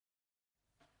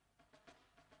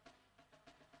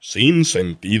Sin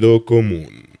sentido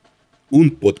común.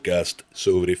 Un podcast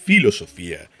sobre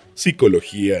filosofía,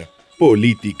 psicología,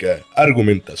 política,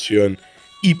 argumentación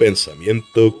y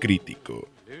pensamiento crítico.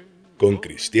 Con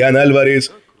Cristian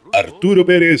Álvarez, Arturo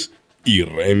Pérez y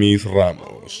Remis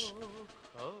Ramos.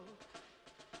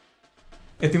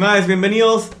 Estimados,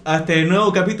 bienvenidos a este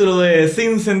nuevo capítulo de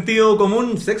Sin Sentido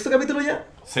Común. ¿Sexto capítulo ya?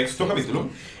 Sexto capítulo.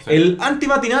 Sí. El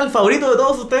antimatinal favorito de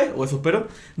todos ustedes, o eso espero,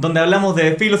 donde hablamos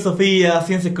de filosofía,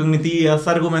 ciencias cognitivas,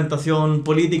 argumentación,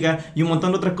 política y un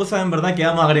montón de otras cosas en verdad que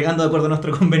vamos agregando de acuerdo a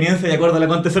nuestra conveniencia y de acuerdo al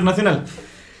acontecer nacional.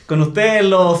 Con ustedes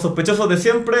los sospechosos de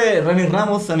siempre, Remis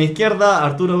Ramos a mi izquierda,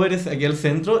 Arturo Pérez aquí al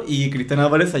centro y Cristian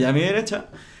Álvarez allá a mi derecha.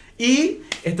 Y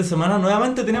esta semana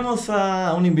nuevamente tenemos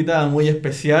a una invitada muy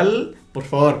especial. Por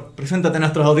favor, preséntate a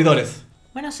nuestros auditores.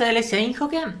 Bueno, soy Alexia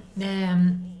Injoque.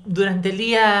 Durante el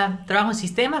día trabajo en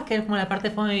sistemas, que es como la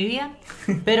parte fome de mi vida.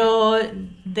 Pero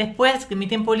después, en mi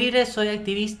tiempo libre, soy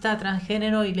activista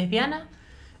transgénero y lesbiana.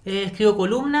 Escribo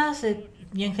columnas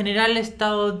y en general he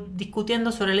estado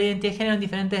discutiendo sobre la identidad de género en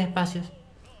diferentes espacios.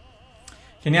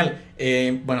 Genial.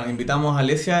 Bueno, invitamos a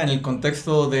Alexia en el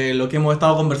contexto de lo que hemos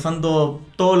estado conversando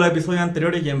todos los episodios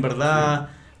anteriores y en verdad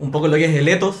un poco lo que es el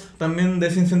ethos también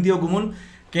de Sin Sentido Común,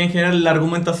 que en general la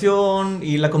argumentación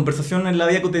y la conversación en la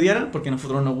vida cotidiana, porque a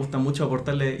nosotros nos gusta mucho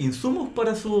aportarle insumos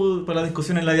para la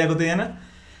discusión en la vida cotidiana.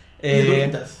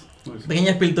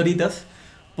 Pequeñas pildoritas,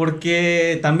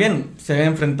 porque también se ve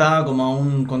enfrentada como a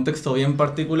un contexto bien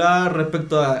particular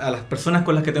respecto a las personas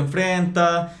con las que te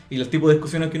enfrentas y los tipos de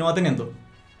discusiones que uno va teniendo.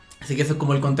 Así que eso es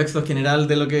como el contexto general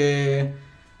de lo que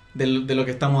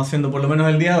estamos haciendo, por lo menos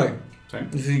el día de hoy. Sí.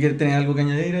 No sé si quieres tener algo que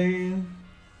añadir ahí.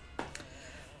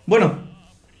 Bueno,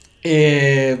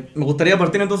 me gustaría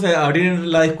partir entonces a abrir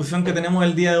la discusión que tenemos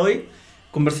el día de hoy,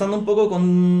 conversando un poco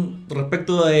con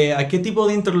respecto a qué tipo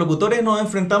de interlocutores nos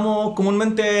enfrentamos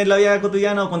comúnmente en la vida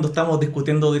cotidiana o cuando estamos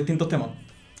discutiendo distintos temas.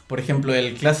 Por ejemplo,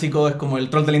 el clásico es como el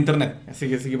troll del internet, así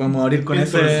que sí que podemos abrir con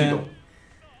ese.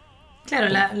 Claro,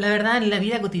 la verdad en la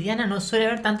vida cotidiana no suele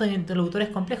haber tantos interlocutores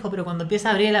complejos, pero cuando empieza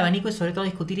a abrir el abanico y sobre todo a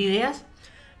discutir ideas,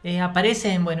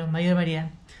 aparecen, mayor variedad.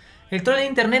 El troll de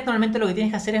internet normalmente lo que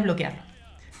tienes que hacer es bloquearlo.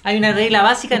 Hay una regla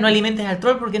básica, no alimentes al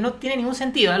troll porque no tiene ningún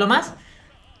sentido. A lo más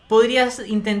podrías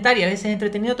intentar, y a veces es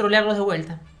entretenido, trolearlos de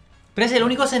vuelta. Pero ese es el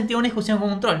único sentido de una discusión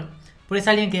con un troll. Porque es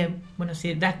alguien que,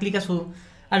 si das clic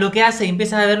a lo que hace y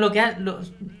empiezas a ver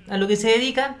a lo que se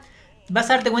dedica, vas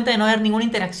a darte cuenta de no haber ninguna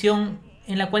interacción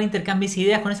en la cual intercambies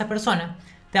ideas con esa persona.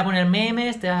 Te va a poner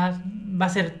memes, va a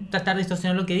hacer tratar de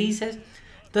distorsionar lo que dices.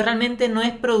 Entonces realmente no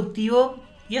es productivo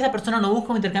y esa persona no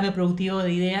busca un intercambio productivo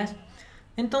de ideas.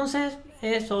 Entonces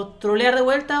es o trolear de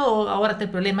vuelta o ahórrate el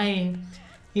problema y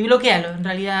bloquearlo. En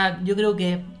realidad yo creo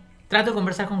que trato de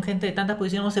conversar con gente de tantas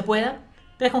posiciones como se pueda,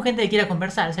 pero es con gente que quiera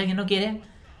conversar. Si alguien no quiere,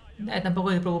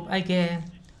 tampoco hay que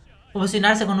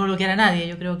obsesionarse con no bloquear a nadie.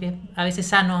 Yo creo que a veces es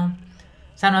sano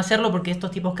hacerlo porque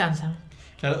estos tipos cansan.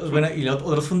 Claro, bueno, y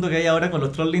otro asunto que hay ahora con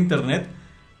los trolls de internet,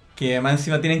 que más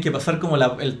encima tienen que pasar como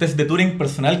el test de Turing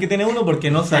personal que tiene uno,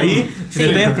 porque no sabéis si te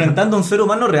estás enfrentando a un ser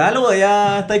humano real o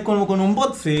ya estáis como con un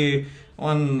bot. Si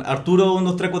Arturo 1,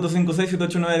 2, 3, 4, 5, 6, 7,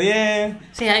 8, 9, 10.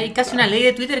 Sí, hay casi una ley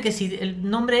de Twitter que si el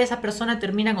nombre de esa persona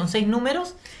termina con 6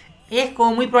 números, es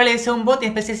como muy probable que sea un bot, y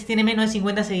en especial si tiene menos de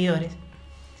 50 seguidores.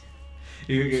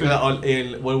 Sí. O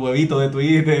el huevito de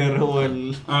Twitter o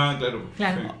el... Ah, claro. Sí.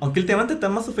 Aunque últimamente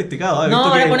están más sofisticados. No,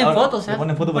 ahora ponen fotos,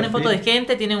 ponen fotos de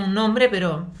gente, tienen un nombre,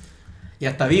 pero... Y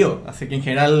hasta bio, así que en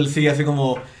general sigue así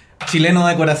como chileno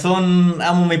de corazón,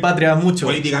 amo mi patria mucho.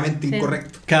 Políticamente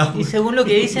incorrecto. Y según lo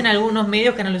que dicen algunos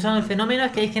medios que analizaron el fenómeno,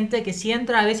 es que hay gente que sí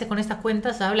entra a veces con estas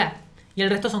cuentas a hablar, y el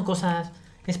resto son cosas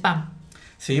spam.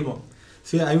 Sí, pues.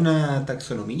 Sí, hay una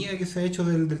taxonomía que se ha hecho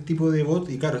del tipo de bot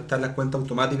y claro, están las cuentas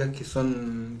automáticas que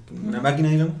son una máquina,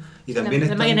 digamos, y también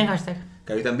la máquina es hashtag.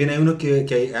 Claro, y también hay unos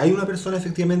que hay una persona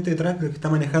efectivamente detrás que está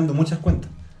manejando muchas cuentas.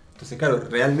 Entonces, claro,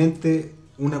 realmente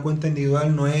una cuenta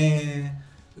individual no es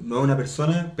una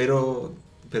persona, pero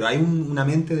hay una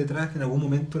mente detrás que en algún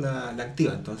momento la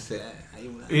activa. Entonces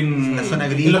hay una zona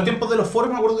gris. En los tiempos de los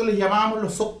foros me acuerdo que les llamábamos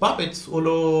los sock puppets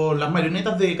o las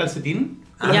marionetas de calcetín.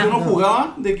 Que uno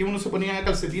jugaba, de que uno se ponía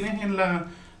calcetines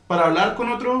para hablar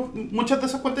con otros. Muchas de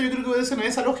esas cuentas yo creo que obedecen a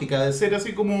esa lógica, de ser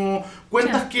así como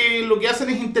cuentas que lo que hacen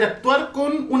es interactuar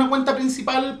con una cuenta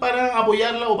principal para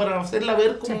apoyarla o para hacerla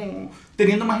ver como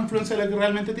teniendo más influencia de la que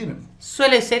realmente tienen.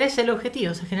 Suele ser ese el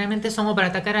objetivo, o sea, generalmente somos para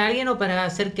atacar a alguien o para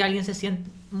hacer que alguien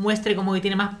muestre como que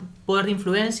tiene más poder de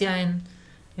influencia en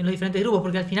los diferentes grupos,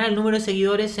 porque al final el número de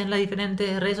seguidores en las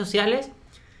diferentes redes sociales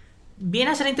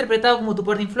viene a ser interpretado como tu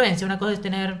poder de influencia. Una cosa es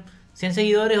tener 100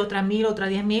 seguidores, otras 1000,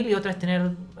 otras 10.000 y otras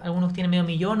algunos tienen medio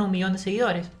millón o 1 millón de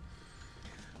seguidores.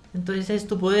 Entonces es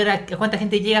tu poder a cuánta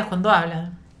gente llegas cuando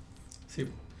hablas. Sí.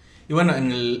 Y bueno,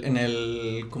 en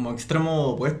el como extremo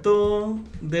opuesto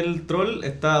del troll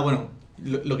está, bueno,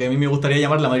 lo que a mí me gustaría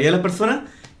llamar la mayoría de las personas,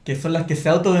 que son las que se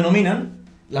autodenominan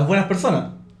las buenas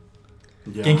personas.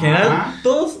 Ya. Que en general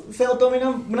todos se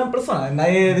autodenominan buenas personas.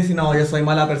 Nadie dice, no, yo soy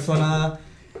mala persona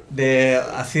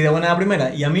así de buena a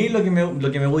primera. Y a mí lo que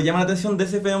me llama la atención de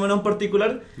ese fenómeno en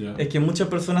particular es que muchas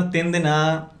personas tienden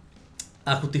a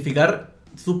justificar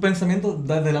sus pensamientos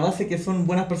desde la base que son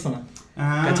buenas personas.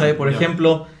 ¿Cachai? Por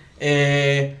ejemplo,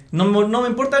 no me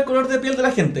importa el color de piel de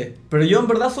la gente, pero yo en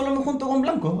verdad solo me junto con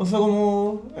blancos, o sea,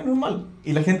 como es normal.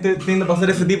 Y la gente tiende a pasar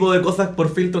ese tipo de cosas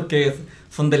por filtros que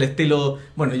son del estilo,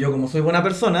 bueno, yo como soy buena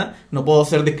persona, no puedo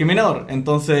ser discriminador.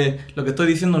 Entonces, lo que estoy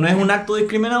diciendo no es un acto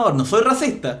discriminador, no soy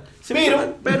racista. Sí,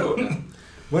 pero...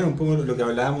 Bueno, un poco lo que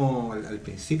hablábamos al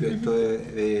principio, esto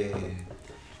de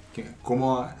que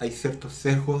cómo hay ciertos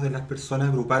sesgos de las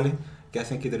personas grupales que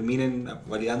hacen que terminen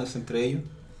validándose entre ellos.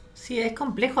 Sí, es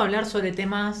complejo hablar sobre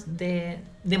temas de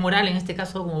moral, en este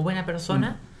caso como buena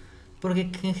persona,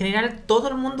 porque en general todo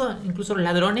el mundo, incluso los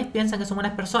ladrones, piensan que son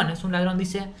buenas personas. Un ladrón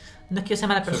dice, no es que yo sea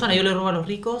mala persona, yo le robo a los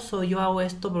ricos o yo hago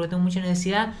esto porque tengo mucha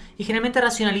necesidad, y generalmente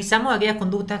racionalizamos aquellas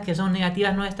conductas que son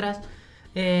negativas nuestras.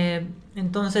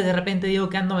 Entonces de repente digo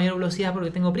que ando a mayor velocidad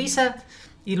porque tengo prisa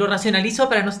y lo racionalizo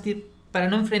para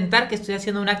no enfrentar que estoy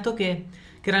haciendo un acto que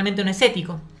realmente no es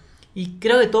ético. Y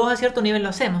creo que todos a cierto nivel lo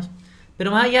hacemos.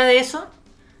 Pero más allá de eso,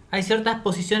 hay ciertas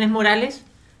posiciones morales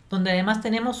donde además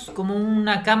tenemos como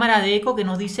una cámara de eco que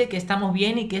nos dice que estamos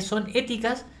bien y que son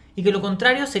éticas y que lo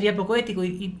contrario sería poco ético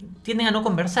y tienden a no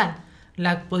conversar.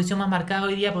 La posición más marcada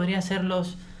hoy día podría ser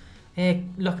los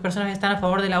personas que están a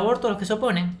favor del aborto o los que se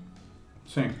oponen.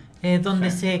 Sí.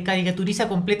 Donde se caricaturiza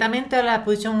completamente a la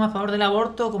posición a favor del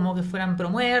aborto como que fueran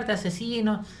promuertes,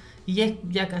 asesinos, y es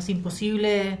ya casi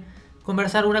imposible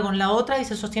conversar una con la otra y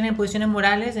se sostienen posiciones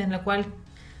morales en la cual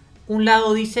un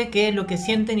lado dice que lo que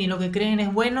sienten y lo que creen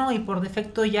es bueno y por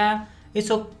defecto ya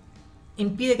eso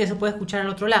impide que se pueda escuchar al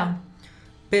otro lado.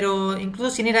 Pero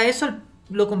incluso sin era eso,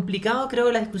 lo complicado creo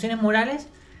de las discusiones morales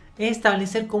es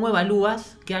establecer cómo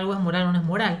evalúas que algo es moral o no es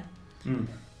moral.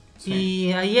 Sí.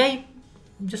 Y ahí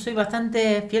yo soy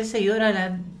bastante fiel seguidora de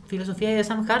la filosofía de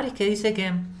Sam Harris, que dice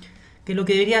que lo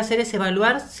que debería hacer es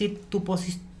evaluar si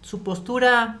su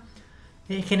postura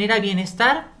genera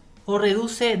bienestar o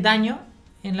reduce daño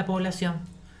en la población,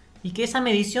 y que esa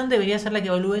medición debería ser la que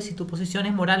evalúe si tu posición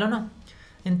es moral o no.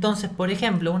 Entonces, por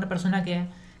ejemplo, una persona que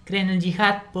cree en el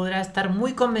yihad podrá estar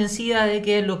muy convencida de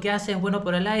que lo que hace es bueno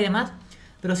por Allah y demás,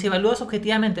 pero si evalúas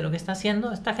objetivamente lo que está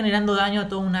haciendo, está generando daño a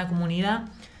toda una comunidad,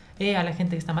 a la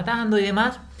gente que está matando y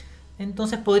demás,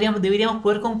 entonces deberíamos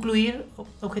poder concluir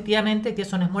objetivamente que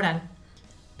eso no es moral.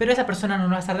 Pero esa persona no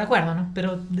va a estar de acuerdo, ¿no?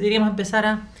 Pero deberíamos empezar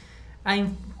a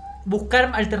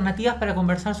buscar alternativas para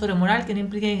conversar sobre moral que no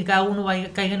impliquen que cada uno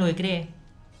caiga en lo que cree.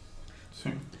 Sí.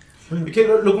 Es que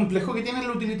lo complejo que tiene el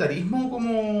utilitarismo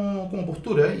como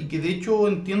postura, y que de hecho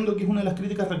entiendo que es una de las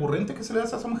críticas recurrentes que se le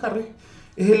hace a Sam Harris,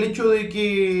 es el hecho de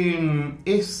que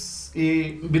es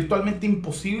virtualmente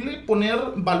imposible poner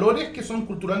valores que son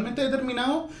culturalmente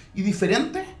determinados y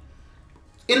diferentes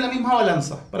en la misma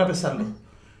balanza para pesarlos.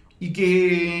 Y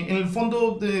que en el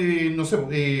fondo, no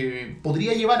sé,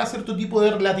 podría llevar a cierto tipo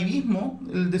de relativismo,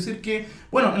 el decir que,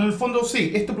 bueno, en el fondo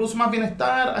sí, esto produce más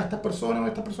bienestar a estas personas o a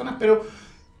estas personas, pero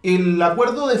el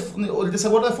acuerdo o el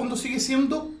desacuerdo de fondo sigue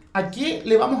siendo a qué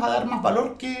le vamos a dar más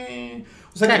valor que...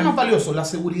 O sea, claro. ¿Qué es más valioso? La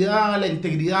seguridad, la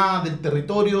integridad del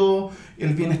territorio,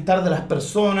 el bienestar de las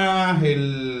personas,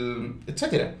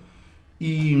 etcétera.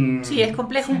 Sí, es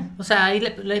complejo. Sí. O sea, ahí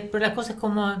las cosas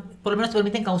como, por lo menos te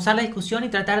permiten causar la discusión y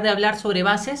tratar de hablar sobre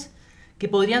bases que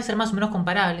podrían ser más o menos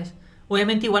comparables.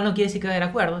 Obviamente igual no quiere decir que va a haber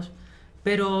acuerdos,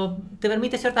 pero te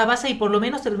permite ciertas bases y por lo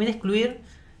menos te permite excluir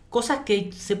cosas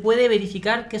que se puede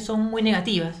verificar que son muy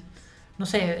negativas. No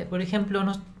sé, por ejemplo,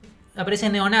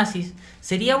 aparecen neonazis.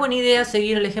 ¿Sería buena idea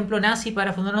seguir el ejemplo nazi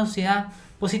para fundar una sociedad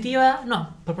positiva?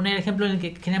 No, por poner el ejemplo en el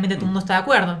que generalmente todo el mundo está de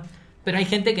acuerdo. Pero hay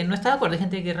gente que no está de acuerdo, hay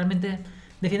gente que realmente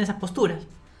defiende esas posturas.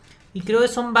 Y creo que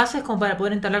son bases como para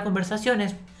poder entablar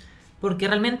conversaciones, porque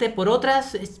realmente por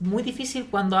otras es muy difícil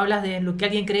cuando hablas de lo que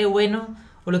alguien cree bueno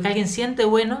o lo que alguien siente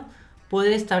bueno,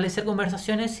 poder establecer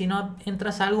conversaciones si no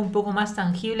entras a algo un poco más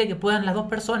tangible que puedan las dos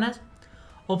personas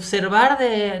observar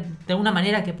de una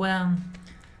manera a la que puedan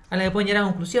llegar a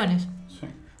conclusiones.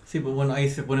 Sí, pues bueno,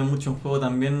 ahí se pone mucho en juego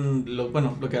también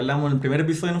lo que hablamos en el primer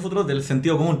episodio de nosotros del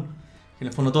sentido común. En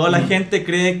el fondo toda la gente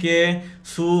cree que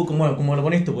como lo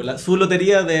pones tú, pues su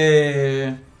lotería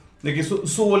de que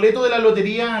su boleto de la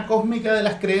lotería cósmica de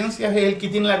las creencias es el que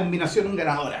tiene la combinación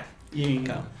ganadora. Y,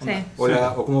 Claro. Sí.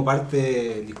 O como parte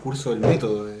del discurso del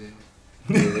método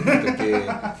que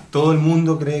todo el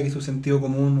mundo cree que es su sentido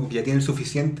común o que ya tiene el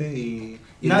suficiente y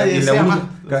Nadie es la desea única,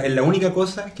 más. es la única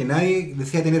cosa que nadie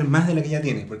desea tener más de la que ya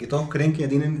tiene, porque todos creen que ya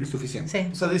tienen el suficiente. Sí.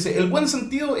 O sea, dice, el buen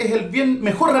sentido es el bien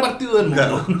mejor repartido del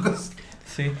mundo. Claro.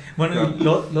 Sí. Bueno, Claro.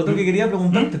 y lo otro que quería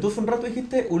preguntarte, tú hace un rato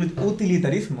dijiste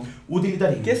utilitarismo.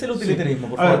 Utilitarismo. ¿Qué es el utilitarismo,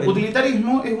 por A ver, favor?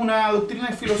 utilitarismo es una doctrina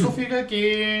filosófica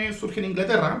que surge en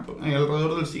Inglaterra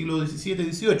alrededor del siglo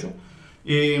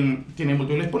XVII-XVIII. Tiene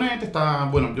múltiples exponentes, está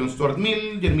John Stuart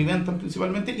Mill, Jeremy Bentham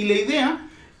principalmente, y la idea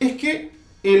es que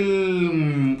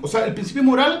el principio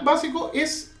moral básico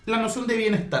es la noción de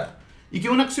bienestar, y que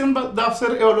una acción va a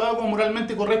ser evaluada como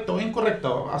moralmente correcta o incorrecta,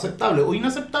 o aceptable o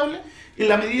inaceptable, en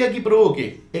la medida que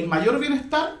provoque el mayor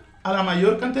bienestar a la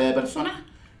mayor cantidad de personas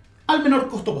al menor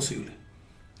costo posible.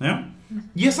 ¿Ya?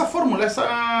 Y esa fórmula,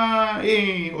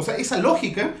 esa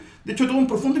lógica, de hecho tuvo un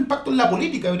profundo impacto en la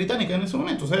política británica en ese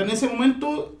momento. O sea, en ese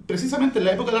momento, precisamente en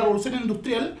la época de la Revolución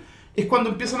Industrial, es cuando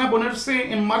empiezan a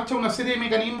ponerse en marcha una serie de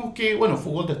mecanismos que,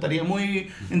 Foucault estaría muy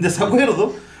en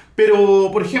desacuerdo, pero,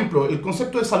 por ejemplo, el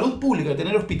concepto de salud pública, de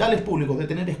tener hospitales públicos, de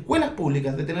tener escuelas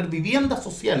públicas, de tener viviendas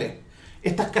sociales,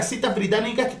 estas casitas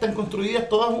británicas que están construidas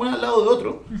todas una al lado de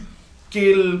otro,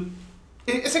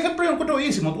 ese ejemplo yo lo encuentro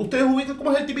bellísimo. Ustedes ubican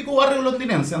cómo es el típico barrio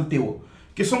londinense antiguo,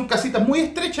 que son casitas muy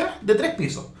estrechas de 3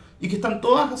 pisos y que están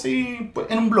todas así pues,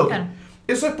 en un bloque. Claro.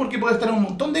 Eso es porque puede estar en un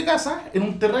montón de casas en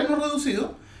un terreno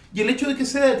reducido, y el hecho de que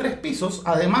sea de 3 pisos,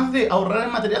 además de ahorrar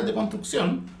el material de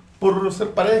construcción por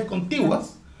ser paredes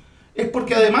contiguas, es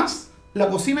porque además la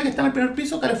cocina que está en el primer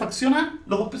piso calefacciona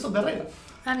los 2 pisos de arriba.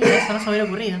 Ah, mira, eso no se me hubiera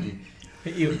ocurrido.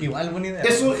 Igual buena idea.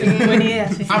 Eso, Buena idea,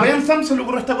 sí. a Bentham se le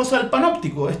ocurrió esta cosa del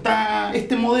panóptico,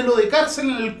 este modelo de cárcel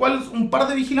en el cual un par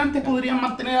de vigilantes podrían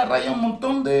mantener a raya un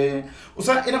montón de... O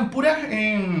sea, eran puras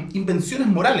invenciones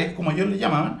morales, como ellos le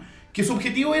llamaban, que su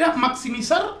objetivo era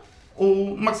maximizar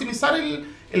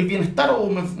el bienestar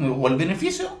o el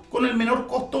beneficio con el menor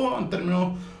costo en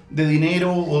términos de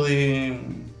dinero o de...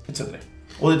 etcétera,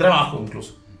 o de trabajo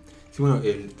incluso. Sí, bueno,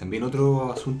 también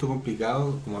otro asunto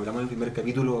complicado, como hablamos en el primer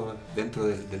capítulo, dentro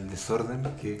del desorden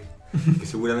que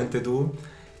seguramente tuvo,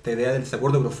 esta idea del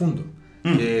desacuerdo profundo.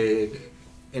 Que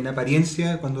en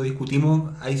apariencia, cuando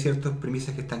discutimos, hay ciertas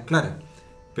premisas que están claras,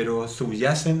 pero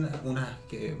subyacen unas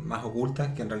más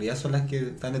ocultas que en realidad son las que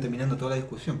están determinando toda la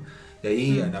discusión. De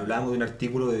ahí hablamos de un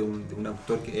artículo de un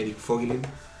autor, que Eric Voegelin,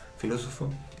 filósofo,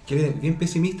 que es bien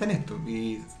pesimista en esto,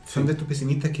 y son de estos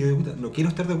pesimistas que no quiero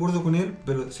estar de acuerdo con él,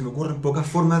 pero se me ocurren pocas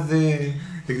formas de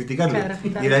criticarlo. Claro,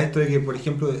 y era esto de que, por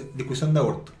ejemplo, discusión de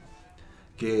aborto,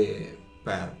 que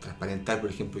para transparentar, por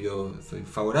ejemplo, yo soy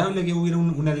favorable a que hubiera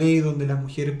una ley donde las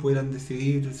mujeres pudieran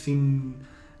decidir sin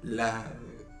las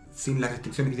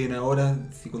restricciones que tienen ahora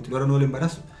si continuar o no el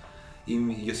embarazo.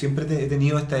 Y yo siempre he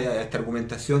tenido esta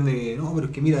argumentación de, no, pero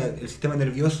es que mira, el sistema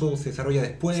nervioso se desarrolla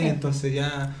después, sí. Entonces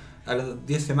ya a las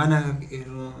 10 semanas,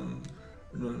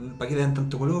 ¿para qué le dan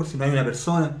tanto color si no hay una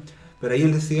persona? Pero ahí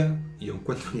él decía, y yo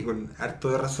encuentro que con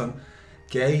harto de razón,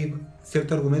 que hay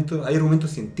ciertos argumentos, hay argumentos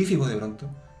científicos de pronto,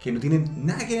 que no tienen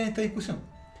nada que ver en esta discusión.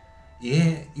 Y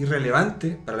es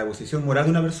irrelevante para la posición moral de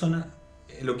una persona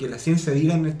lo que la ciencia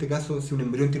diga, en este caso, si un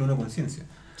embrión tiene una conciencia.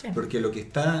 Sí. Porque lo que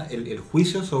está, el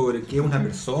juicio sobre qué es una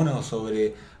persona o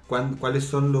sobre cuáles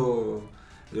son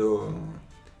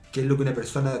qué es lo que una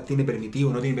persona tiene permitido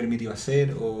o no tiene permitido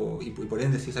hacer, y por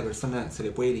ende si esa persona se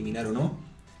le puede eliminar o no,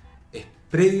 es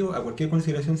previo a cualquier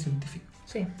consideración científica.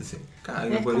 Sí. Entonces,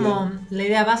 Es como la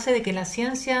idea base de que la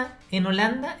ciencia en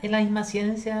Holanda es la misma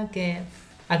ciencia que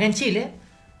acá en Chile.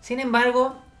 Sin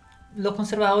embargo, los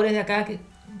conservadores de acá,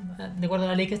 de acuerdo a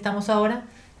la ley que estamos ahora,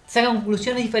 sacan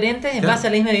conclusiones diferentes en base a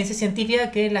la misma evidencia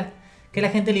científica que la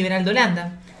gente liberal de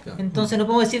Holanda. Claro. Entonces no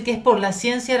podemos decir que es por la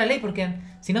ciencia de la ley, porque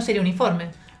si no sería uniforme.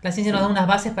 La ciencia nos da unas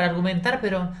bases para argumentar,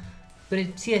 pero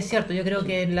sí es cierto, yo creo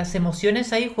que las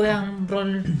emociones ahí juegan un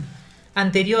rol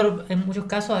anterior en muchos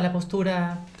casos a la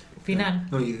postura final.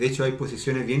 No, y de hecho hay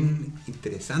posiciones bien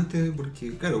interesantes,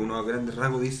 porque claro, uno a grandes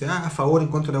rasgos dice, a favor, en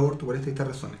contra del aborto por estas y estas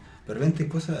razones. Pero de repente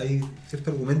hay cierto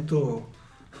argumento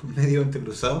medio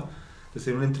entrecruzado. Entonces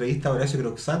en una entrevista a Horacio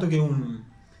Croxato, que es un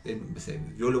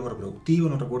biólogo reproductivo,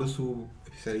 no recuerdo su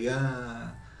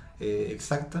especialidad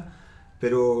exacta,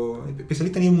 pero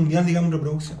especialista a nivel mundial, digamos, en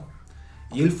reproducción.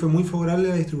 Y él fue muy favorable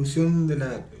a la distribución de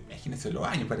imagínense los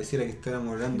años, pareciera que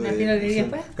estábamos hablando ¿La final de 10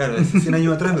 pues? Claro, de 100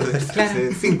 años atrás, pero de Claro.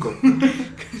 hace 5.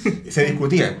 Se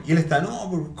discutía. Y él está,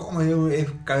 no, ¿cómo es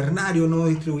cavernario no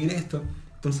distribuir esto?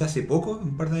 Entonces hace poco,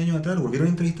 un par de años atrás, lo volvieron a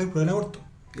entrevistar por el aborto.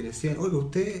 Y le decían, oiga,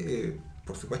 usted,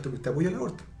 por supuesto que usted apoya el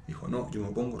aborto. Dijo, no, yo me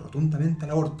opongo rotundamente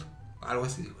al aborto. Algo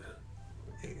así.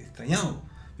 extrañado.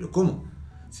 ¿Pero cómo?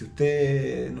 Si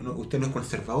usted no es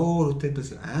conservador, usted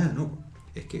entonces... no.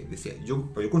 Es que decía, yo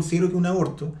considero que un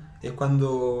aborto es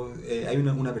cuando hay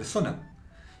una persona.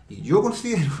 Y yo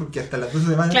considero que hasta las 12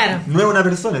 semanas no es una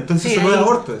persona, entonces eso no es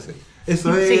aborto ese.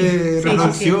 Eso es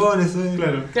reproducción, eso es...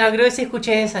 Claro, creo que sí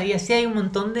escuché esa. Y así hay un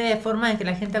montón de formas en que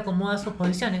la gente acomoda sus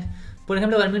posiciones. Por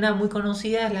ejemplo, para mí una muy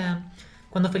conocida es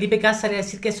cuando Felipe Cas sale a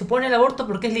decir que supone el aborto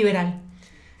porque es liberal.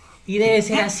 Y debe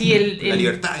ser así la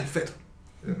libertad del feto.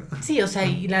 Sí, o sea,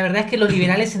 y la verdad es que los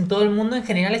liberales en todo el mundo en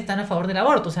general están a favor del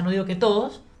aborto. O sea, no digo que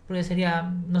todos, porque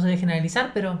no se debe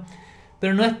generalizar, pero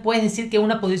no puedes decir que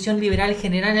una posición liberal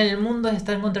general en el mundo es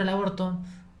estar en contra del aborto.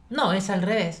 No, es al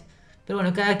revés. Pero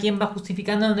bueno, cada quien va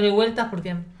justificando dándole vueltas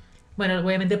porque, bueno,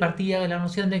 obviamente partía de la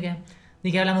noción de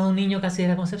que hablamos de un niño casi de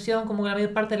la concepción, como la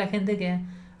mayor parte de la gente que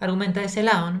argumenta de ese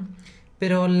lado, ¿no?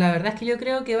 Pero la verdad es que yo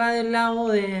creo que va del lado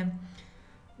de...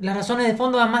 Las razones de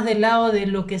fondo van más del lado de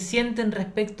lo que sienten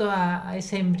respecto a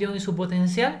ese embrión y su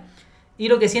potencial, y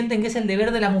lo que sienten que es el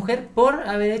deber de la mujer por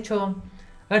haber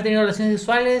tenido relaciones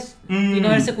sexuales y no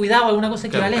haberse cuidado, alguna cosa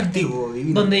equivalente. Castigo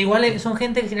divino. Donde igual son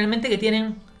gente que finalmente que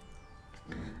tienen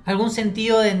algún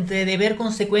sentido de entre deber,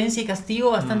 consecuencia y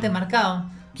castigo bastante marcado.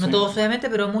 No todos obviamente,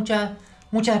 pero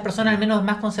muchas personas, al menos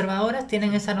más conservadoras,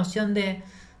 tienen esa noción de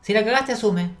si la cagaste,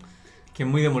 asume. Que es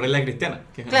muy de moralidad cristiana.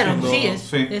 Que claro,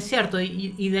 es cierto.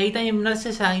 Y de ahí también nace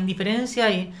esa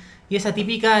indiferencia y esa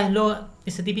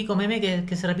ese típico meme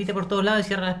que se repite por todos lados y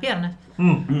cierra las piernas.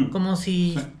 Como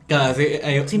si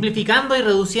simplificando y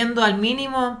reduciendo al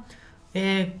mínimo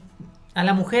a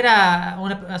la mujer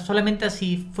solamente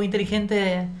si fue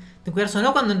inteligente de cuidarse o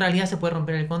no, cuando en realidad se puede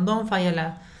romper el condón,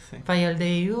 falla el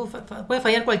DIU, puede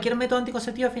fallar cualquier método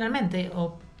anticonceptivo finalmente,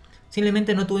 o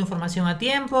simplemente no tuvo información a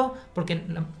tiempo, porque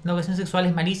la educación sexual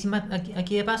es malísima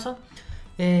aquí de paso,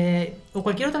 o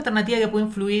cualquier otra alternativa que pueda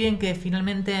influir en que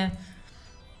finalmente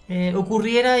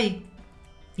ocurriera y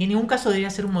en ningún caso debería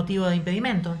ser un motivo de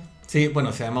impedimento. Sí,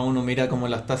 bueno, si además uno mira como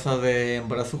las tasas de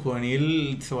embarazo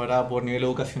juvenil separadas por nivel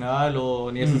educacional o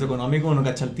nivel socioeconómico, uno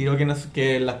cacha el tiro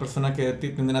que las personas que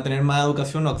tienden a tener más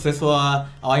educación o acceso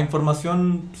a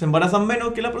información se embarazan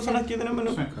menos que las personas que tienen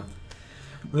menos.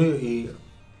 Bueno, y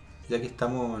ya que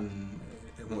estamos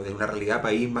en una realidad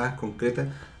país más concreta,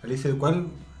 Alicia, ¿cuál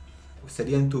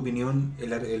sería en tu opinión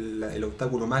el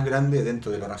obstáculo más grande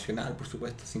dentro de lo racional, por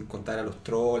supuesto, sin contar a los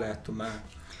trolls, a estos más...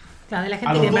 Claro, de la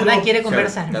gente que en verdad quiere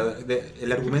conversar.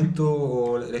 El argumento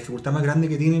o la dificultad más grande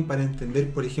que tienen para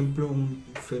entender, por ejemplo, un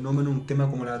fenómeno, un tema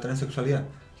como la transexualidad.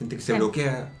 Gente que se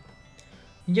bloquea.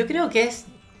 Yo creo que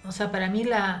para mí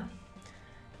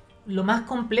lo más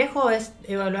complejo es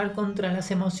evaluar contra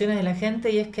las emociones de la gente,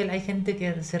 y es que hay gente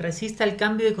que se resiste al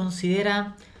cambio y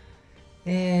considera,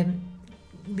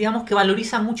 digamos que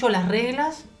valoriza mucho las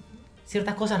reglas,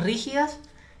 ciertas cosas rígidas,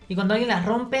 y cuando alguien las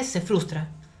rompe se frustra.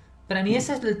 Para mí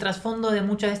ese es el trasfondo de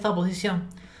mucha de esta oposición.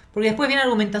 Porque después vienen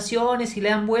argumentaciones y le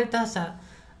dan vueltas a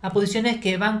posiciones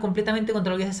que van completamente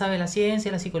contra lo que se sabe de la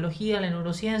ciencia, la psicología, la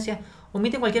neurociencia.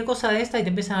 Omiten cualquier cosa de esta y te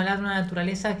empiezan a hablar de una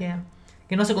naturaleza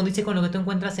que no se condice con lo que tú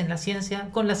encuentras en la ciencia,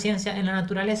 en la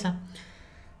naturaleza.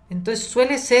 Entonces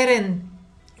suele ser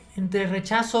entre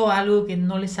rechazo a algo que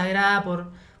no les agrada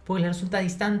porque les resulta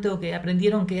distante o que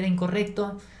aprendieron que era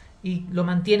incorrecto y lo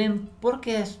mantienen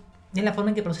porque es la forma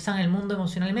en que procesan el mundo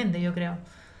emocionalmente, yo creo.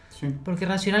 Sí. Porque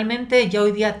racionalmente ya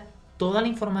hoy día toda la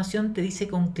información te dice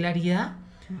con claridad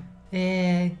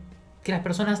que las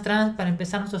personas trans, para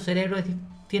empezar, nuestro cerebro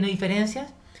tiene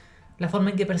diferencias, la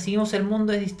forma en que percibimos el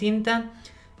mundo es distinta,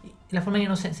 la forma en que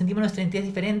nos sentimos nuestra identidad es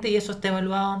diferente, y eso está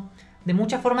evaluado de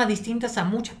muchas formas distintas a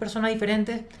muchas personas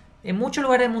diferentes, en muchos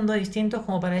lugares del mundo distintos,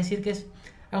 como para decir que es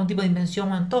algún tipo de invención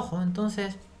o antojo.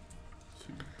 Entonces...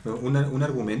 Un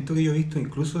argumento que yo he visto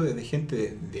incluso de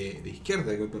gente de izquierda,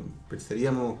 que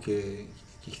pensaríamos que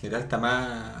en general está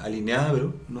más alineada,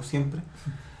 pero no siempre,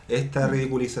 esta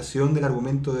ridiculización del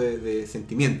argumento de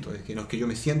sentimiento, es que no es que yo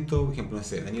me siento, por ejemplo, no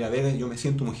sé, Daniela Vega, yo me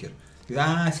siento mujer. Y,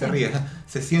 se ríe,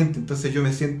 se siente, entonces yo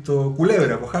me siento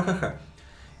culebra, pues jajaja.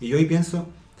 Y yo ahí pienso,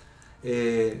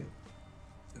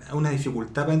 una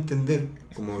dificultad para entender,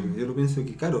 como yo lo pienso,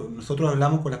 que claro, nosotros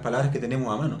hablamos con las palabras que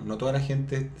tenemos a mano, no toda la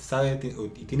gente sabe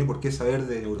y tiene por qué saber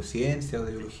de neurociencia o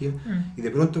de biología, y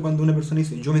de pronto cuando una persona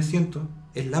dice yo me siento,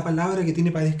 es la palabra que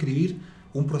tiene para describir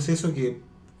un proceso que,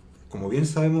 como bien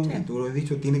sabemos, y tú lo has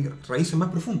dicho, tiene raíces más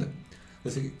profundas.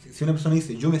 Entonces, si una persona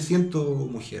dice yo me siento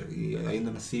mujer, y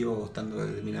habiendo nacido o estando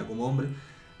determinada como hombre,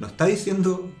 no está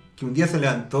diciendo que un día se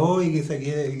levantó y que se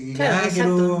quede... Claro,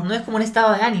 exacto. No es como un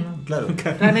estado de ánimo. Claro.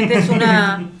 Realmente es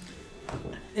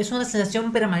una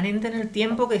sensación permanente en el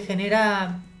tiempo que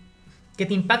genera, que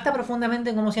te impacta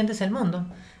profundamente en cómo sientes el mundo.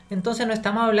 Entonces no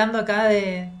estamos hablando acá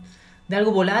de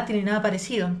algo volátil ni nada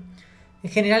parecido.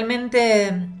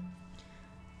 Generalmente,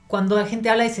 cuando la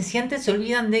gente habla de se siente, se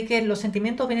olvidan de que los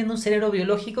sentimientos vienen de un cerebro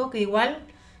biológico que igual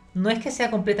no es que sea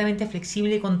completamente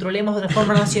flexible y controlemos de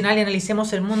forma racional y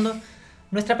analicemos el mundo.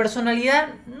 Nuestra personalidad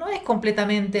no es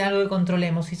completamente algo que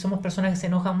controlemos. Si somos personas que se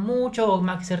enojan mucho o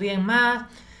más que se ríen más,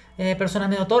 personas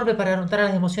medio torpes para notar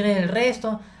las emociones del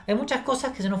resto. Hay muchas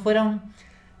cosas que se nos fueron.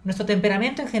 Nuestro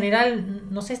temperamento en general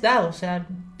nos es dado. O sea,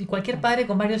 y cualquier padre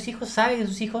con varios hijos sabe que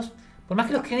sus hijos, por más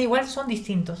que los críen igual, son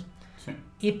distintos. Sí.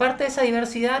 Y parte de esa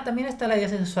diversidad también está la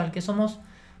diversidad sexual, que somos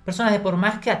personas de por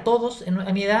más que a todos,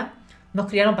 a mi edad, nos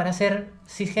criaron para ser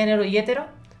cisgénero y hetero.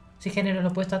 Cisgénero es lo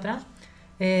opuesto a trans.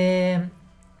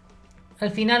 Al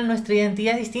final nuestra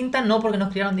identidad es distinta, no porque nos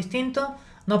criaron distinto,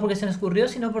 no porque se nos ocurrió,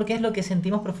 sino porque es lo que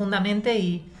sentimos profundamente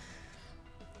y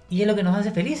es lo que nos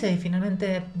hace felices. Y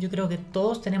finalmente yo creo que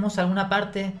todos tenemos alguna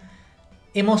parte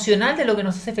emocional de lo que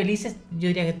nos hace felices. Yo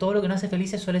diría que todo lo que nos hace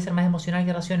felices suele ser más emocional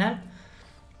que racional.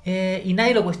 Y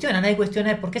nadie lo cuestiona, nadie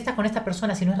cuestiona por qué estás con esta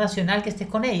persona si no es racional que estés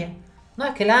con ella. No,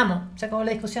 es que la amo, se acabó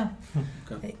la discusión.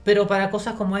 Okay. Pero para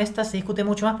cosas como estas se discute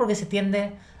mucho más porque se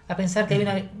tiende a pensar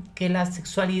que que la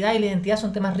sexualidad y la identidad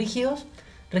son temas regidos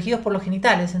por los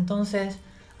genitales. Entonces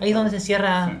ahí es donde se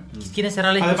cierra, quiere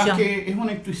cerrar la discusión. Además que es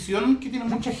una intuición que tiene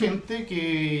mucha gente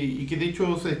y que de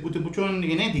hecho se discute mucho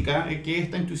en ética, que es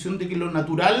esta intuición de que lo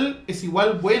natural es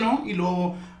igual bueno y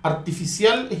lo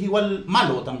artificial es igual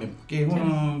malo también, que es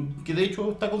que de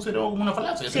hecho está considerado como una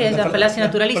falacia. Sí, es la falacia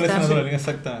naturalista. Falacia natural,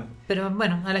 exactamente. Pero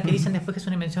bueno, a la que dicen después que es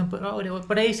una invención,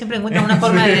 por ahí siempre encuentran una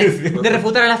forma de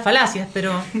refutar a las falacias,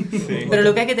 pero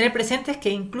lo que hay que tener presente es que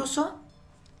incluso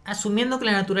asumiendo que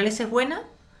la naturaleza es buena,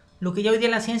 lo que ya hoy día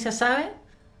la ciencia sabe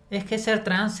es que ser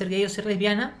trans, ser gay o ser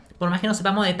lesbiana, por más que no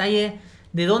sepamos detalle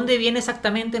de dónde viene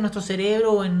exactamente en nuestro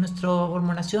cerebro o en nuestra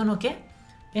hormonación o qué,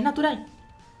 es natural.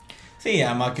 Sí,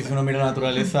 además que si uno mira la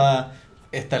naturaleza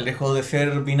está lejos de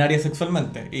ser binaria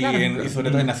sexualmente y, claro. Y sobre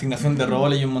todo en asignación de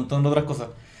roles y un montón de otras cosas.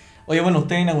 Oye, bueno,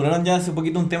 ustedes inauguraron ya hace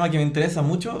poquito un tema que me interesa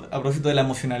mucho a propósito de la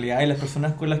emocionalidad y las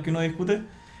personas con las que uno discute.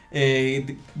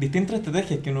 Distintas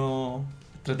estrategias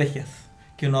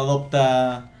que uno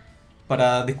adopta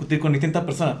para discutir con distintas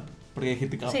personas. Porque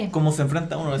sí. Cómo se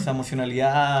enfrenta uno a esa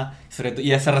emocionalidad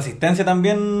y a esa resistencia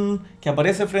también que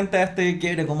aparece frente a este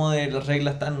quiebre como de las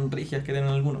reglas tan rígidas que tienen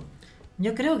algunos.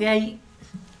 Yo creo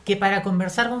que para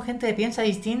conversar con gente que piensa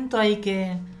distinto hay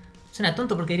que... Suena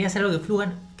tonto porque debería ser algo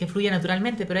que fluya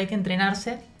naturalmente, pero hay que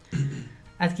entrenarse,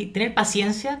 tener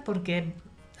paciencia, porque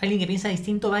alguien que piensa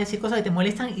distinto va a decir cosas que te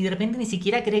molestan y de repente ni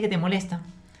siquiera cree que te molestan.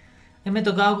 A mí me ha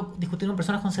tocado discutir con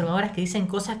personas conservadoras que dicen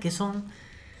cosas que son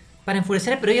para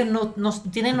enfurecer, pero ellos no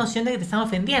tienen noción de que te están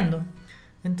ofendiendo.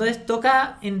 Entonces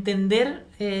toca entender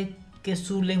que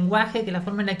su lenguaje, que la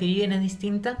forma en la que viven es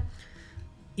distinta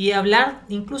y hablar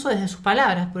incluso desde sus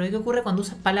palabras. Pero ¿qué ocurre cuando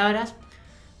usas palabras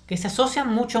que se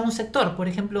asocian mucho a un sector? Por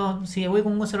ejemplo, si voy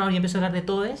con un conservador y empiezo a hablar de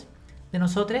todes, de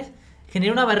nosotros,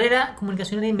 genera una barrera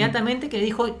comunicacional inmediatamente que le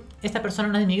dijo, esta persona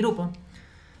no es de mi grupo.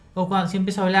 O cuando si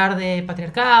empiezo a hablar de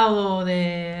patriarcado,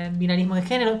 de binarismo de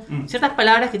género, ciertas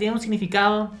palabras que tienen un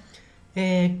significado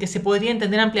que se podría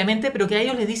entender ampliamente, pero que a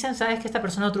ellos les dicen, sabes que esta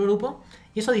persona es otro grupo,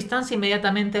 y eso distancia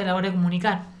inmediatamente a la hora de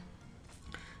comunicar.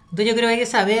 Entonces yo creo que hay que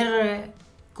saber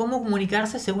cómo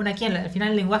comunicarse según a quién. Al final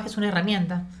el lenguaje es una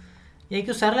herramienta y hay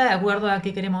que usarla de acuerdo a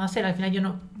qué queremos hacer. Al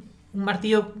final un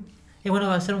martillo es bueno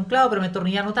para hacer un clavo, pero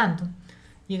atornillar no tanto.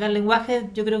 Y el lenguaje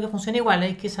yo creo que funciona igual,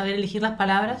 hay que saber elegir las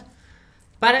palabras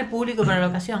para el público, para la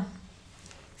ocasión.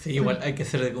 Sí, igual hay que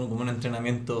hacer como un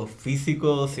entrenamiento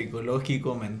físico,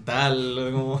 psicológico, mental.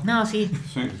 Como... No, sí.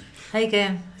 Hay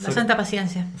que... La santa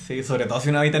paciencia. Sí, sobre todo si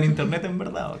uno habita en internet, en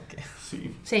verdad. Porque...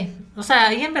 Sí. O sea,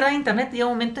 ahí en verdad internet llega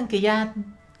un momento en que ya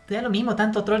te da lo mismo,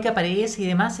 tanto troll que aparece y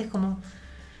demás, es como...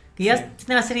 Que ya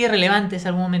tienen una serie relevantes en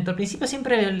algún momento. Al principio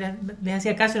siempre les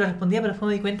hacía caso y lo respondía, pero después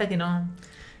me di cuenta que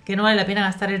no vale la pena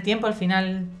gastar el tiempo. Al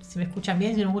final, si me escuchan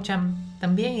bien, si no me escuchan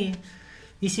tan bien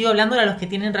y sigo hablándole a los que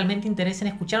tienen realmente interés en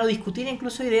escuchar o discutir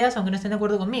incluso ideas, aunque no estén de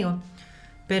acuerdo conmigo.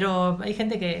 Pero hay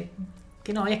gente que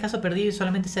no, es caso perdido y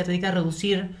solamente se dedica a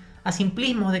reducir a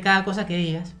simplismos de cada cosa que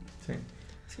digas.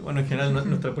 Sí, bueno, en general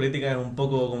nuestra política es un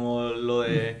poco como lo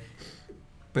de...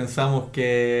 Pensamos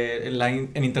que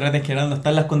en internet en general no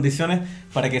están las condiciones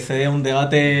para que se dé un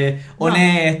debate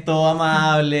honesto,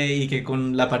 amable y que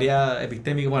con la paridad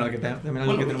epistémica,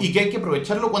 y que hay que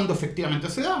aprovecharlo cuando efectivamente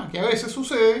se da, que a veces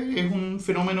sucede, es un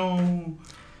fenómeno...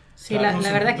 Sí, la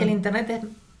verdad es que el internet es...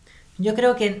 Yo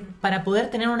creo que para poder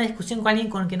tener una discusión con alguien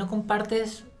con el que no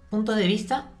compartes puntos de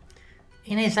vista,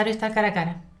 es necesario estar cara a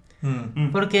cara.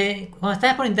 Porque cuando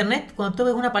estás por internet, cuando tú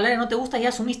ves una palabra y no te gusta, ya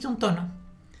asumiste un tono.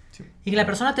 Sí. y que la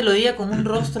persona te lo diga con un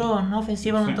rostro no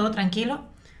ofensivo, en un tono tranquilo,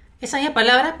 esa misma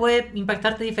palabra puede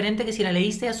impactarte diferente que si la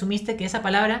leíste y asumiste que esa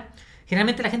palabra,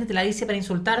 generalmente la gente te la dice para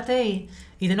insultarte y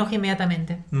te enoja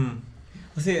inmediatamente.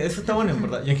 O sea, eso está bueno, en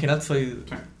verdad. Yo en general soy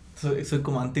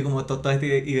como anti como todas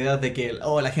estas ideas de que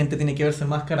la gente tiene que verse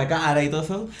más cara a cara y todo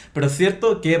eso. Pero es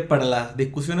cierto que para las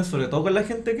discusiones, sobre todo con la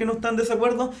gente que no está en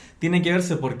desacuerdo, tiene que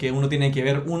verse porque uno tiene que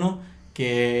ver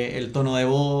que el tono de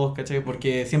voz, ¿cachai?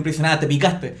 Porque siempre dicen, te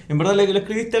picaste. En verdad le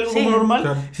escribiste algo como normal.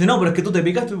 Claro. Dice, no, pero es que tú te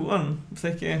picaste. Bueno,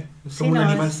 ¿sabes qué? Somos un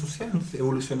animal social,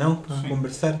 evolucionamos para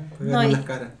conversar, para vernos las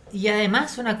caras. Y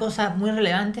además una cosa muy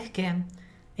relevante es que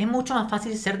es mucho más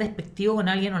fácil ser despectivo con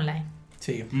alguien online.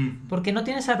 Sí. Porque no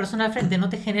tienes a la persona al frente, no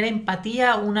te genera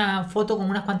empatía una foto con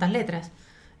unas cuantas letras.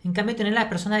 En cambio, tener a la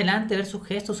persona delante, ver sus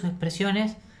gestos, sus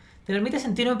expresiones, te permite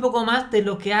sentir un poco más de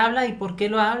lo que habla y por qué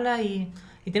lo habla y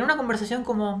tener una conversación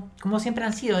como siempre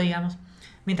han sido, digamos.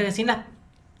 Mientras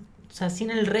que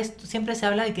sin el resto, siempre se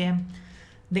habla de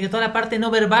que toda la parte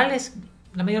no verbal es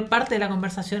la mayor parte de la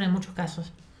conversación en muchos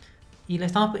casos. Y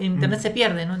internet se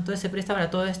pierde, ¿no? Entonces se presta para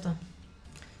todo esto.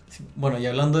 Sí, bueno, y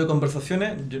hablando de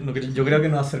conversaciones, yo creo que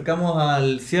nos acercamos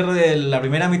al cierre de la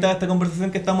primera mitad de esta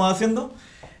conversación que estamos haciendo.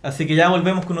 Así que ya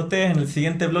volvemos con ustedes en el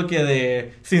siguiente bloque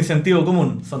de Sin Sentido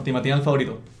Común, su antimatinal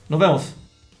favorito. Nos vemos.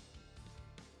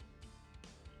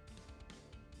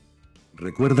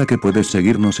 Recuerda que puedes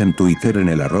seguirnos en Twitter en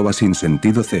el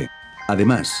 @sinsentidoc.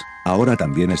 Además, ahora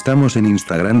también estamos en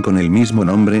Instagram con el mismo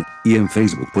nombre, y en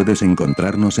Facebook puedes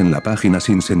encontrarnos en la página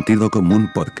Sin Sentido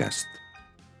Común Podcast.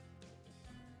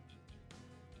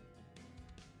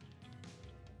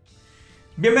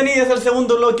 Bienvenidos al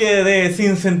segundo bloque de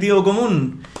Sin Sentido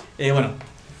Común. Bueno,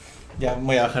 ya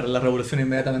voy a bajar la revolución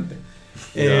inmediatamente.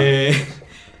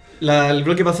 El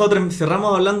bloque pasado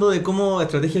cerramos hablando de cómo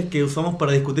estrategias que usamos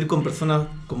para discutir con personas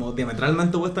como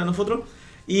diametralmente opuestas a nosotros.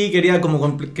 Y quería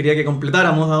que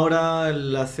completáramos ahora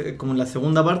como la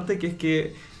segunda parte, que es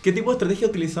qué tipo de estrategia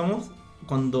utilizamos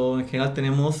cuando en general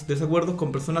tenemos desacuerdos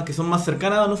con personas que son más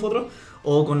cercanas a nosotros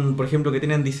o con, por ejemplo, que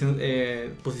tienen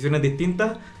posiciones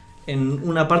distintas en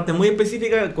una parte muy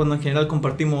específica cuando en general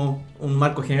compartimos un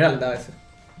marco general a veces.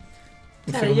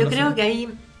 Claro, yo creo que ahí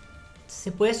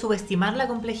se puede subestimar la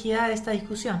complejidad de esta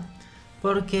discusión,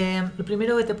 porque lo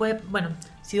primero que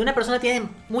si una persona tiene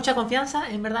mucha confianza,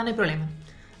 en verdad no hay problema.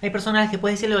 Hay personas que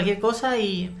puedes decirle cualquier cosa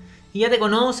y ya te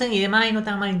conocen y demás y no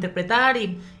te van a malinterpretar,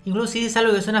 y incluso si dices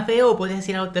algo que suena feo o puedes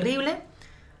decir algo terrible,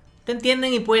 te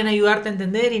entienden y pueden ayudarte a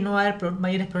entender y no va a haber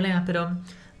mayores problemas. Pero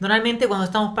normalmente cuando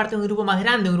estamos parte de un grupo más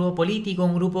grande, un grupo político,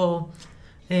 un grupo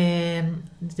de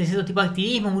cierto tipo de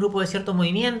activismo, un grupo de cierto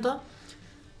movimiento,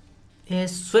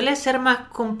 suele ser más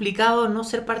complicado no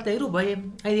ser parte del grupo. Hay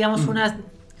digamos,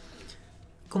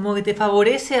 como que te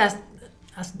favorece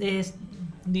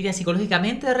diría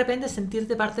psicológicamente de repente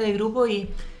sentirte parte del grupo y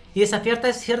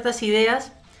desafiarte ciertas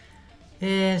ideas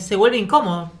se vuelve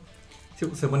incómodo. Sí,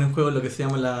 se pone en juego lo que se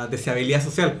llama la deseabilidad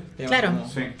social. Claro.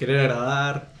 Querer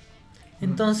agradar.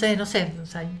 Entonces, no sé,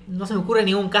 no se me ocurre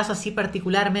ningún caso así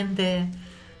particularmente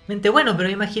bueno, pero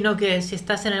imagino que si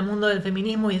estás en el mundo del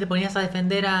feminismo y te ponías a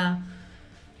defender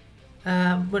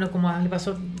como le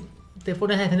pasó, te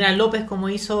pones a defender a López como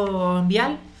hizo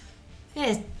Vial,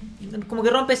 como que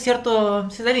rompes cierta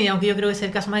línea, aunque yo creo que es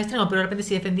el caso más extremo. Pero de repente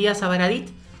si defendías a Baradit,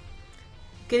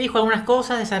 que dijo algunas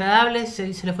cosas desagradables, se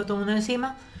le fue todo el mundo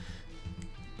encima,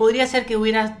 podría ser que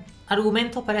hubiera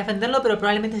argumentos para defenderlo, pero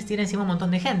probablemente se tire encima un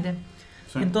montón de gente.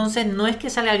 Sí. Entonces no es que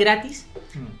salga gratis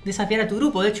desafiar a tu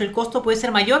grupo. De hecho, el costo puede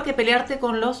ser mayor que pelearte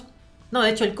con los... No, de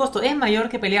hecho, el costo es mayor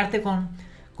que pelearte con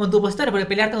tus opositores, porque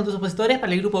pelearte con tus opositores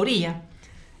para el grupo brilla.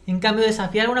 En cambio,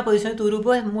 desafiar una posición de tu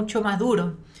grupo es mucho más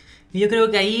duro. Y yo creo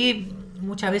que ahí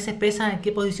muchas veces pesa en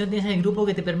qué posición tienes en el grupo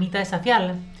que te permita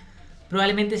desafiarla.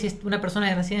 Probablemente si es una persona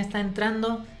que recién está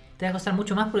entrando, te va a costar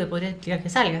mucho más porque podría querer que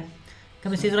salga. En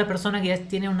cambio, si es una persona que ya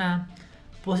tiene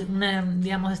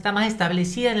digamos, está más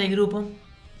establecida en el grupo,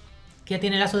 que ya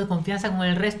tiene lazos de confianza con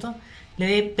el resto,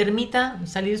 le permita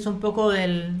salirse un poco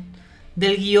del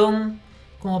guión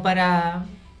como para,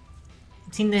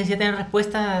 sin necesidad de tener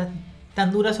respuestas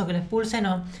tan duras o que lo expulsen,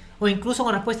 o incluso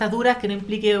con respuestas duras que no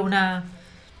implique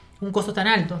un costo tan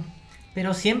alto.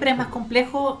 Pero siempre es más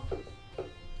complejo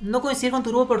no coincidir con tu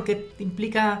grupo porque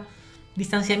implica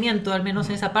distanciamiento, al menos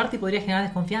en esa parte, y podría generar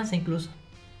desconfianza incluso.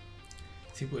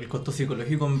 Sí, el costo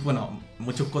psicológico,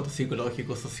 muchos costos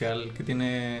psicológicos, social, que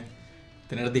tiene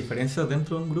tener diferencias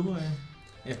dentro de un grupo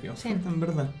es bien fuerte, en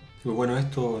verdad. Bueno,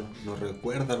 esto nos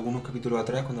recuerda algunos capítulos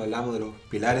atrás cuando hablamos de los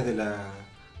pilares de la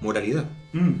moralidad.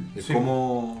 De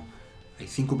cómo hay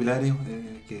 5 pilares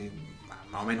que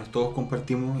más o menos todos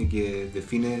compartimos y que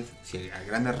define si a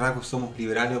grandes rasgos somos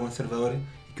liberales o conservadores,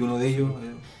 y que uno de ellos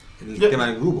es el tema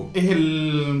del grupo.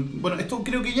 Bueno, esto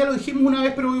creo que ya lo dijimos una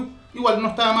vez, pero igual no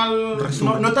estaba mal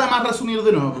resumir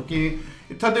de nuevo, porque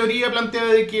esta teoría plantea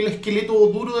de que el esqueleto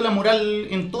duro de la moral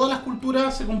en todas las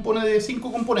culturas se compone de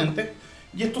 5 componentes,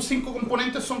 y estos 5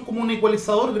 componentes son como un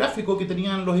ecualizador gráfico que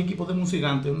tenían los equipos de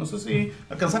música antes. No sé si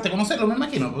alcanzaste a conocerlo, me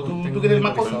imagino. Tú que eres el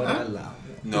más joven.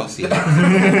 No, sí.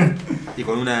 Y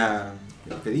con una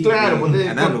perilla.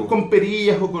 Claro, con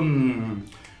perillas o con...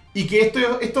 Y que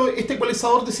este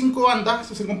ecualizador de 5 bandas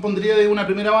se compondría de una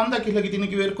primera banda, que es la que tiene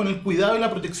que ver con el cuidado y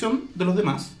la protección de los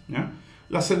demás, ¿ya?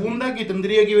 La segunda, que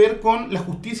tendría que ver con la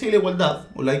justicia y la igualdad,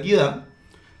 o la equidad.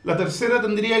 La tercera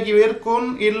tendría que ver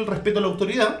con el respeto a la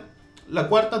autoridad. La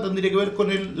cuarta tendría que ver con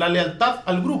la lealtad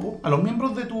al grupo, a los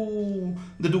miembros de tu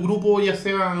grupo, ya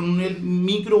sea en nivel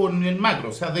micro o en nivel macro.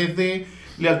 O sea, desde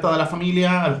lealtad a la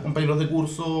familia, a los compañeros de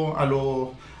curso, a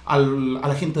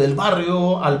la gente del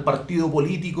barrio, al partido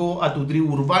político, a tu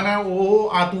tribu urbana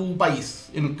o a tu país,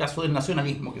 en el caso del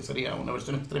nacionalismo, que sería una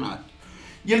versión extrema.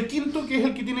 Y el quinto, que es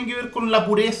el que tiene que ver con la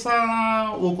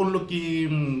pureza o con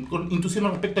intuición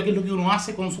respecto a qué es lo que uno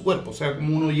hace con su cuerpo, o sea,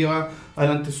 cómo uno lleva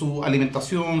adelante su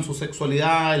alimentación, su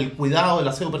sexualidad, el cuidado, el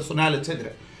aseo personal, etc.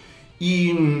 Y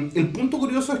el punto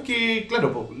curioso es que,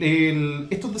 claro,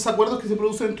 estos desacuerdos que se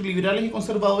producen entre liberales y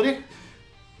conservadores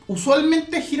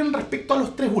usualmente giran respecto a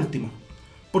los 3 últimos,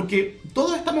 porque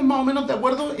todos estamos más o menos de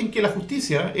acuerdo en que la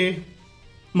justicia es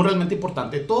moralmente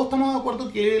importante, todos estamos de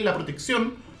acuerdo que la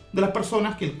protección de las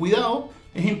personas, que el cuidado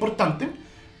es importante,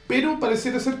 pero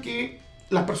pareciera ser que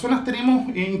las personas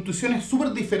tenemos intuiciones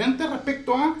súper diferentes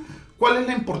respecto a cuál es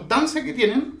la importancia que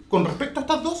tienen con respecto a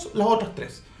estas dos, las otras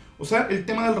 3. O sea, el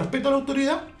tema del respeto a la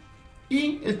autoridad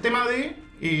y el tema de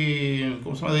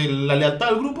la lealtad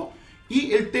al grupo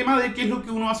y el tema de qué es lo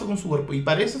que uno hace con su cuerpo. Y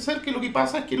parece ser que lo que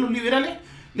pasa es que los liberales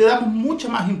le damos mucha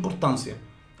más importancia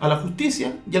a la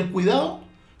justicia y al cuidado,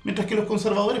 mientras que los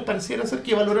conservadores pareciera ser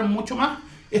que valoran mucho más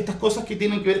estas cosas que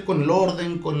tienen que ver con el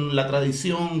orden, con la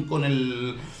tradición, con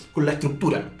la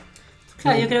estructura.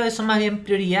 Claro, yo creo que son más bien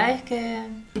prioridades que...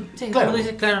 Sí, claro, como tú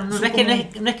dices, claro, no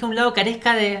es que un lado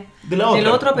carezca del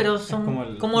otra. otro, pero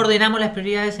son cómo ordenamos las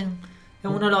prioridades en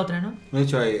uno o la otra, ¿no? De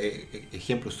hecho, hay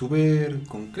ejemplos súper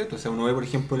concretos. O sea, uno ve, por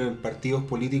ejemplo, en partidos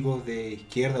políticos de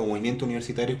izquierda o movimientos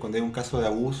universitarios, cuando hay un caso de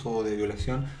abuso o de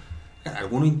violación,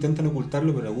 algunos intentan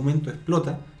ocultarlo, pero en algún momento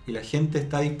explota y la gente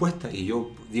está dispuesta, y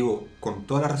yo digo con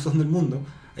toda la razón del mundo,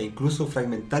 a incluso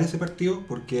fragmentar ese partido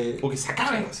porque se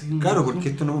acabe. Claro, porque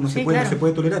esto no se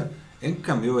puede tolerar. En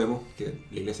cambio vemos que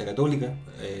la Iglesia Católica,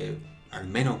 al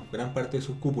menos gran parte de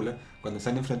sus cúpulas, cuando se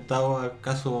han enfrentado a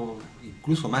casos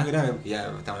incluso más graves, porque ya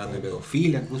estamos hablando de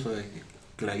pedofilia, incluso de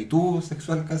esclavitud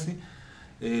sexual casi,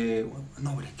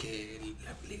 no, pero es que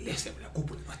la Iglesia, la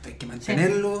cúpula, hay que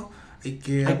mantenerlo, hay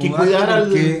que cuidar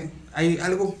porque hay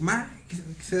algo más que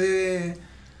se debe...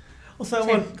 O sea,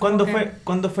 bueno,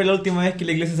 ¿cuándo fue la última vez que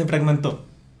la iglesia se fragmentó?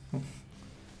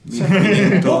 O sea,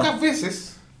 pocas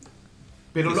veces,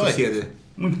 pero lo es. Sí.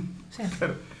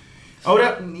 Claro.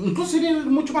 Ahora, incluso iría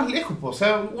mucho más lejos. O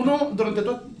sea, uno, durante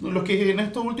todos los que en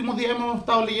estos últimos días hemos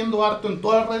estado leyendo harto en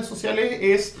todas las redes sociales,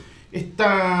 es el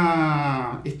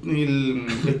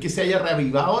que se haya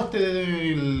reavivado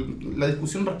la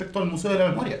discusión respecto al Museo de la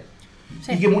Memoria.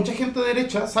 Sí. Y que mucha gente de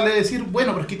derecha sale a decir,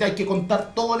 bueno, pero es que hay que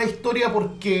contar toda la historia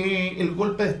porque el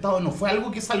golpe de Estado no fue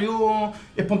algo que salió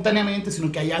espontáneamente, sino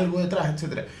que hay algo detrás,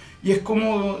 etc. Y es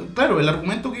como, claro, el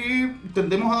argumento que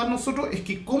tendemos a dar nosotros es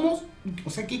que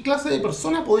qué clase de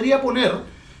persona podría poner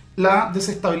la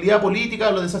desestabilidad política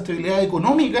o la desestabilidad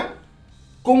económica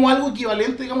como algo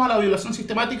equivalente, digamos, a la violación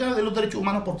sistemática de los derechos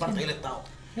humanos por parte del Estado.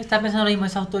 Está pensando lo mismo,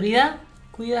 es autoridad,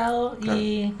 cuidado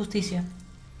y justicia.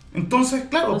 Entonces,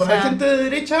 claro, para la gente de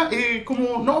derecha,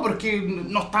 como, no, pero es que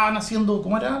no estaban haciendo,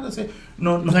 ¿cómo era?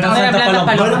 No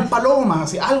eran palomas,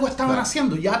 así, algo estaban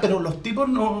haciendo, ya, pero los tipos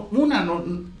no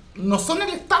son el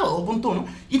Estado, punto uno,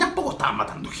 y tampoco estaban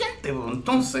matando gente,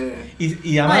 entonces...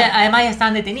 Y además ya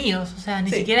estaban detenidos, o sea,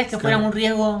 ni siquiera es que fuera un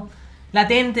riesgo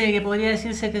latente, que podría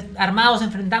decirse que armados,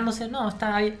 enfrentándose, no,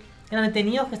 eran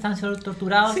detenidos que estaban siendo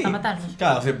torturados hasta matarlos.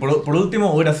 Claro, o sea, por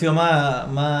último hubiera sido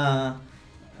más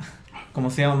 ¿cómo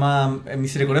se llama? Más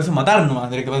misericordioso matar nomás,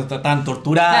 de que estaban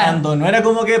torturando, claro. No era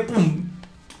como que ¡pum!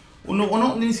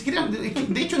 Uno ni siquiera,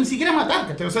 de hecho, ni siquiera matar,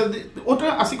 ¿cachai? O sea,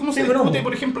 así como se discute,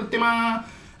 por ejemplo, el tema...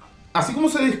 Así como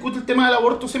se discute el tema del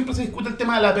aborto, siempre se discute el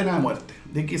tema de la pena de muerte.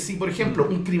 De que si, por ejemplo,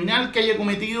 un criminal que haya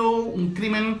cometido un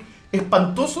crimen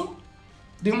espantoso,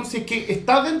 digamos, si es que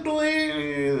está dentro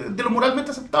de lo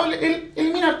moralmente aceptable,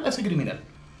 eliminar a ese criminal.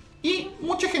 Y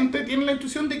mucha gente tiene la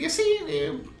intuición de que sí,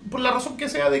 por la razón que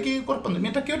sea de que corresponde.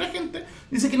 Mientras que otra gente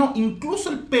dice que no, incluso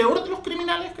el peor de los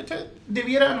criminales, ¿cachai?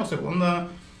 Debiera, no sé,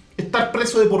 estar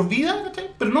preso de por vida,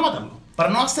 ¿cachai? Pero no matarlo. Para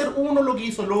no hacer uno lo que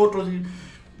hizo el otro.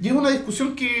 Y es una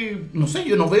discusión que, no sé,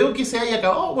 yo no veo que se haya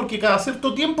acabado, porque cada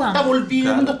cierto tiempo está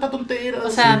volviendo esta tontera. O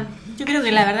sea, yo creo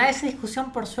que la verdad esa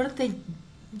discusión, por suerte,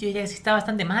 yo diría que sí está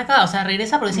bastante más acabada. O sea,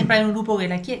 regresa porque siempre hay un grupo que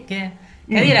la que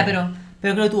adhiera, pero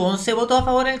creo que tuvo 11 votos a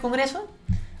favor en el Congreso.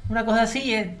 Una cosa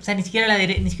así, o sea, ni siquiera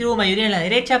hubo mayoría en la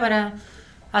derecha para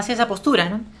hacer esa postura,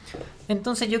 ¿no?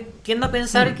 Entonces yo tiendo a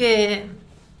pensar que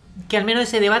al menos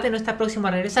ese debate no está próximo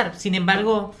a regresar. Sin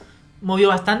embargo, movió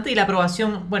bastante y la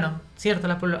aprobación, bueno, cierto,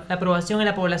 la aprobación en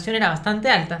la población era bastante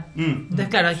alta. Entonces,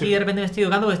 claro, aquí de repente me estoy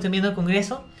equivocando porque estoy viendo el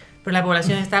Congreso, pero la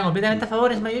población está completamente a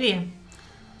favor en su mayoría.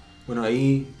 Bueno,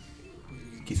 ahí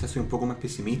quizás soy un poco más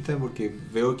pesimista porque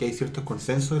veo que hay ciertos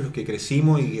consensos en los que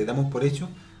crecimos y que damos por hecho,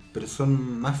 pero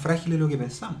son más frágiles de lo que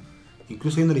pensamos.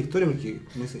 Incluso viendo la historia, porque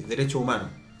derechos humanos.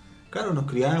 Claro, nos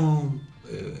criamos,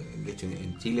 de hecho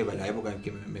en Chile, para la época en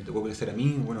que me tocó crecer a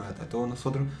mí, bueno, a todos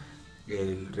nosotros,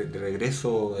 el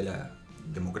regreso de la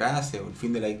democracia o el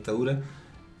fin de la dictadura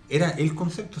era el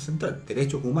concepto central,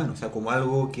 derechos humanos, o sea, como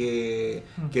algo que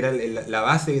era la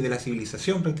base de la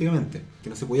civilización prácticamente, que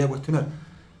no se podía cuestionar.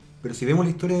 Pero si vemos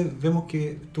la historia, vemos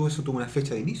que todo eso tuvo una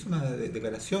fecha de inicio, una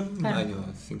declaración, en los años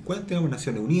 50, una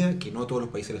Naciones Unidas, que no todos los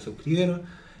países la suscribieron,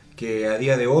 que a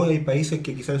día de hoy hay países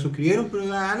que quizás la suscribieron, pero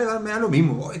me da lo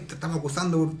mismo. Te estamos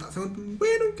acusando por...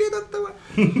 Bueno, ¿qué tanta?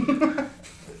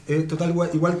 Total,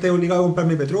 igual te he obligado a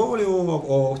comprarme petróleo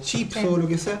o chips o lo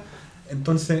que sea.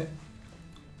 Entonces,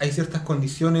 hay ciertas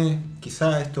condiciones,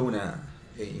 quizás esto es una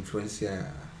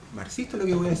influencia marxista lo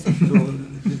que voy a decir, pero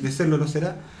de serlo lo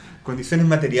será, condiciones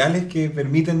materiales que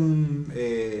permiten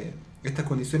estas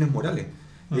condiciones morales.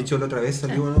 De hecho, la otra vez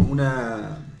salió un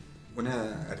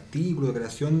artículo de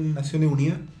Declaración Naciones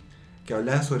Unidas que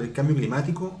hablaba sobre el cambio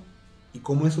climático y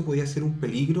cómo eso podía ser un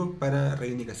peligro para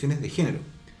reivindicaciones de género.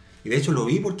 Y de hecho lo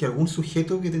vi porque algún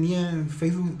sujeto que tenía en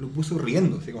Facebook lo puso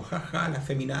riendo, así como jaja, las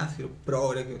feminazis, los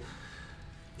progres.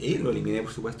 Y lo eliminé,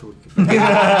 por supuesto, porque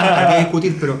hay que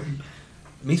discutir, pero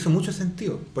me hizo mucho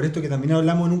sentido. Por esto que también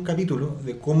hablamos en un capítulo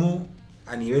de cómo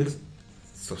a nivel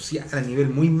social, a nivel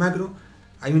muy macro,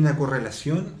 hay una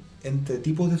correlación entre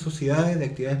tipos de sociedades, de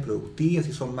actividades productivas,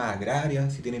 si son más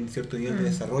agrarias, si tienen cierto nivel de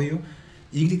desarrollo,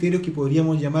 y criterios que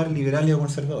podríamos llamar liberales o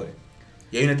conservadores.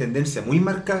 Y hay una tendencia muy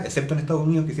marcada, excepto en Estados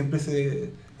Unidos, que siempre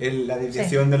es la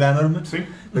desviación de la norma,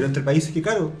 pero entre países que,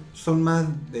 claro, son más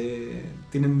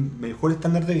tienen mejor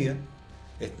estándar de vida,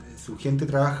 su gente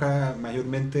trabaja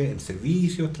mayormente en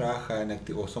servicios, trabaja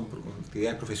o son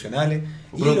actividades profesionales.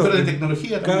 O productores de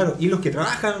tecnología también. Claro, y los que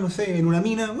trabajan, no sé, en una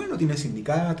mina, bueno, tienen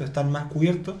sindicatos, están más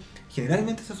cubiertos.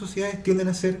 Generalmente esas sociedades tienden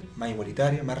a ser más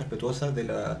igualitarias, más respetuosas de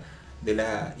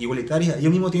la igualitaria y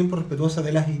al mismo tiempo respetuosas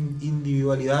de las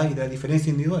individualidades y de las diferencias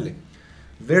individuales,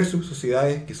 versus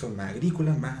sociedades que son más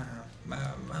agrícolas,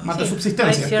 más de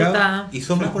subsistencia, y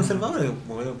son más conservadoras,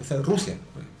 como Rusia.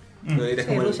 Era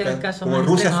como Rusia el caso como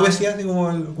Rusia, Suecia,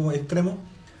 como extremo.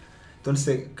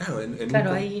 Entonces, claro,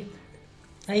 claro, ahí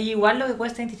igual lo que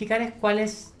cuesta identificar es cuál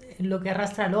es lo que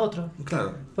arrastra al otro.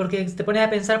 Claro. Porque te pones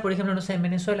a pensar, por ejemplo, no sé, en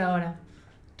Venezuela ahora,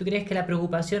 ¿tú crees que la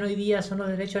preocupación hoy día son los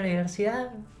derechos a la diversidad?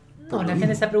 No, la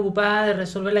gente está preocupada de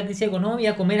resolver la crisis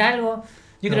económica, comer algo.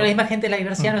 Yo creo que la misma gente de la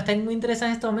diversidad no está muy interesada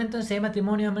en este momento en si hay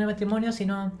matrimonio o no hay matrimonio,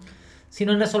 sino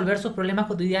en resolver sus problemas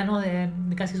cotidianos de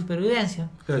casi supervivencia.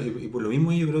 Claro, y por lo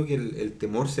mismo yo creo que el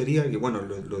temor sería que, bueno,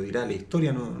 lo dirá la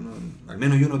historia, al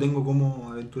menos yo no tengo cómo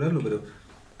aventurarlo, pero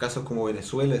casos como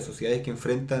Venezuela, de sociedades que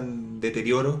enfrentan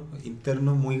deterioros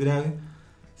internos muy graves,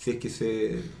 si es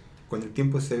que con el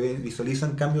tiempo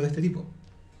visualizan cambios de este tipo.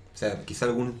 O sea, quizá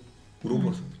algún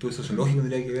grupo, estudio sociológico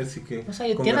tendría que ver si que o sea,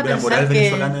 yo como la moral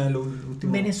venezolana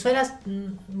Venezuela,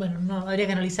 bueno, no habría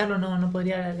que analizarlo, no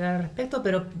podría hablar al respecto,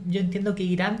 pero yo entiendo que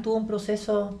Irán tuvo un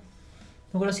proceso,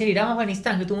 no recuerdo si Irán o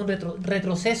Afganistán, que tuvo un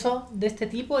retroceso de este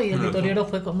tipo y el deterioro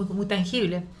fue muy, muy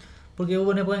tangible, porque hubo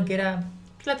una época en que era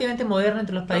relativamente moderno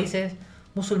entre los países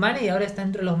musulmanes y ahora está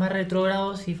entre los más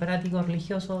retrógrados y fanáticos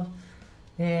religiosos,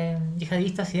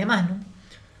 yihadistas y demás, ¿no?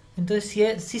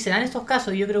 Entonces, si se dan estos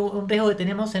casos, yo creo que un riesgo que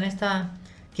tenemos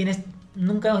quienes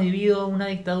nunca hemos vivido una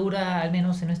dictadura, al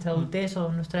menos en nuestra adultez o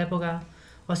en nuestra época,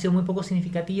 o ha sido muy poco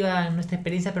significativa en nuestra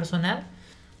experiencia personal,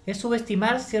 es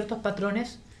subestimar ciertos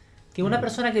patrones que una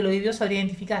persona que lo vivió sabría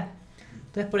identificar.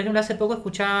 Entonces, por ejemplo, hace poco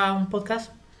escuchaba un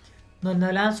podcast donde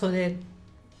hablaban sobre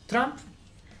Trump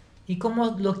y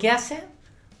cómo lo que hace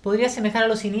podría asemejar a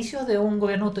los inicios de un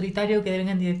gobierno autoritario que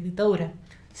venga de dictadura,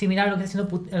 similar a lo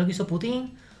que hizo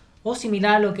Putin, o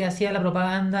similar a lo que hacía la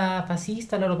propaganda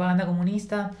fascista, la propaganda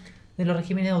comunista de los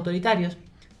regímenes autoritarios.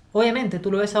 Obviamente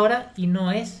tú lo ves ahora y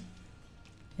no es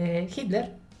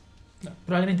Hitler,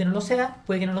 probablemente no lo sea,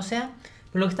 puede que no lo sea,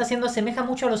 pero lo que está haciendo asemeja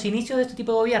mucho a los inicios de este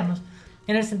tipo de gobiernos,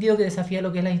 en el sentido que desafía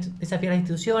lo que es desafía las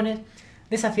instituciones,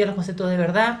 desafía los conceptos de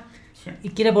verdad, Sí. y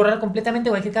quiere borrar completamente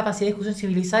cualquier capacidad de discusión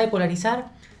civilizada y polarizar,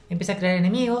 empieza a crear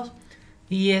enemigos,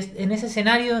 y en ese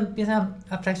escenario empieza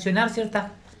a fraccionar ciertas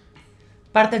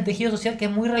partes del tejido social que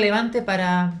es muy relevante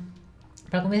para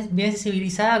la convivencia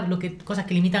civilizada, cosas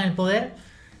que limitan el poder,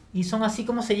 y son así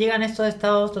como se llegan a estos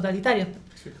estados totalitarios.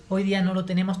 Sí. Hoy día no lo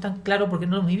tenemos tan claro porque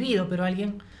no lo hemos vivido, pero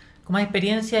alguien con más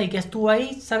experiencia y que estuvo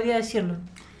ahí sabría decirlo.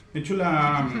 De hecho,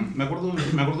 me acuerdo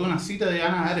de una cita de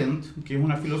Hannah Arendt, que es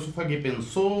una filósofa que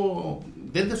pensó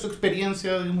desde su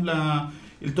experiencia, digamos,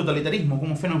 el totalitarismo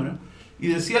como fenómeno, y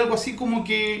decía algo así como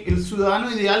que el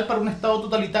ciudadano ideal para un estado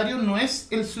totalitario no es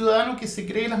el ciudadano que se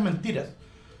cree las mentiras,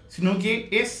 sino que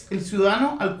es el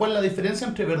ciudadano al cual la diferencia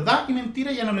entre verdad y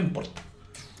mentira ya no le importa.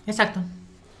 Exacto.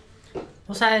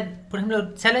 O sea, por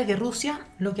ejemplo, se habla de que Rusia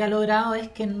lo que ha logrado es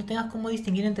que no tengas cómo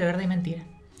distinguir entre verdad y mentira.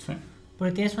 Sí.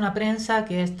 Porque tienes una prensa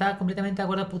que está completamente de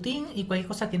acuerdo a Putin y cualquier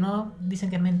cosa que no dicen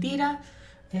que es mentira.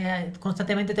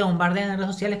 Constantemente te bombardean en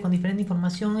redes sociales con diferente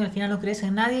información y al final no crees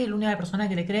en nadie y la única persona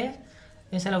que le crees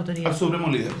es a la autoridad. Al supremo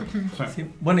líder. Sí. Sí.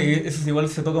 Bueno, y eso igual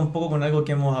se toca un poco con algo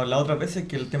que hemos hablado otras veces,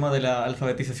 que es el tema de la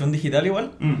alfabetización digital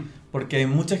igual. Porque hay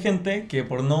mucha gente que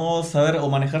por no saber o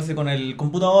manejarse con el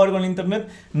computador, con el internet,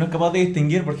 no es capaz de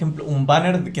distinguir, por ejemplo, un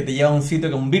banner que te lleva a un sitio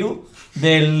con un virus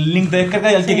del link de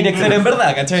descarga y al que quiere acceder en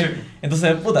verdad, ¿cachai? Sí.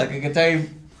 Entonces, puta,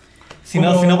 ¿cachai? Si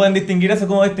no pueden distinguir eso,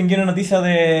 ¿cómo distinguir una noticia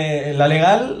de la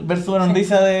legal versus una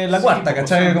noticia de la cuarta,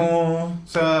 ¿cachai? O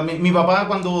sea, mi papá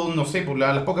cuando, no sé, por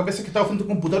las pocas veces que estaba frente a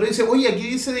un computador, dice, oye, aquí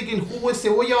dice de que el jugo de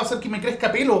cebolla va a hacer que me crezca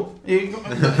pelo.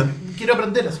 Quiero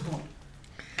aprender así como...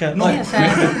 No, o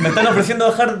sea, me están ofreciendo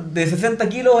bajar de 60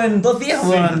 kilos en 2 días,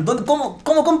 weón.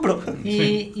 ¿Cómo compro?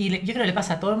 y yo creo que le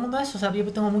pasa a todo el mundo eso. O sea, yo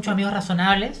tengo muchos amigos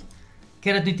razonables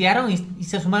que retuitearon y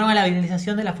se sumaron a la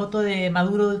viralización de la foto de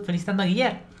Maduro felicitando a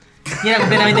Guillermo. Y era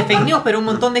completamente fake news, pero un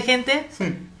montón de gente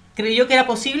creyó que era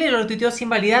posible y lo retuiteó sin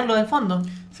validarlo del fondo.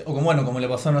 O como le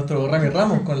pasó a nuestro Rami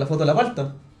Ramos con la foto de la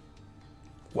palta.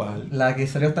 ¿Cuál? La que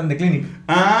salió hasta en The Clinic.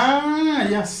 Ah,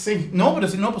 ya sé. No, pero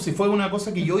si fue una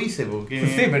cosa que yo hice, porque...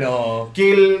 Sí, pero...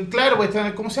 Que claro, pues,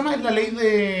 ¿cómo se llama? Es la ley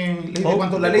de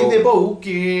la ley de Poe,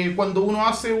 que cuando uno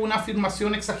hace una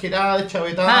afirmación exagerada,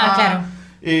 deschavetada, claro.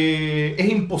 Es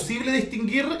imposible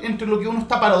distinguir entre lo que uno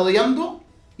está parodiando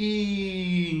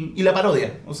y la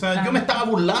parodia. O sea, Claro. yo me estaba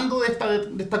burlando de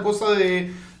esta cosa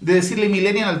de decirle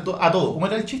millennial a todo. ¿Cómo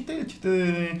era el chiste? El chiste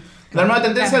de... La nueva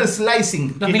tendencia del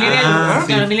slicing. Los que- millennials,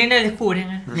 sí. los millennials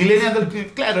descubren. Millennials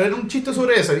claro, era un chiste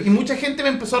sobre eso. Y mucha gente me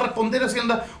empezó a responder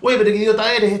haciendo, oye, pero qué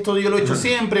idiota eres, esto yo lo he hecho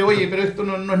siempre, oye, pero esto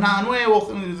no es nada nuevo.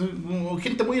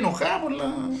 Gente muy enojada por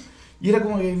la... Y era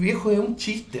como que viejo, es un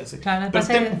chiste. Así. Claro, Pero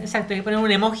exacto, hay que poner un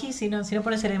emoji, si no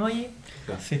pones el emoji.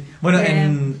 Sí. Bueno, Eh.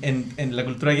 en la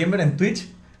cultura gamer, en Twitch,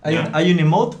 Ya. hay un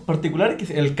emote particular, que es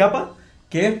el capa,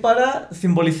 que es para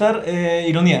simbolizar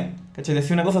ironía. ¿Cachai?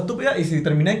 Decir una cosa estúpida y si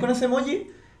termináis con ese emoji,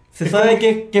 se Es sabe como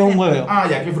que es un hueveo. Ah,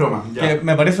 ya, qué broma. Ya. Que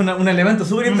me parece un elemento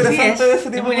súper Sí, interesante de ese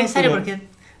tipo es muy de necesario cultura. porque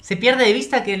se pierde de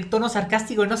vista que el tono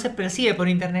sarcástico no se percibe por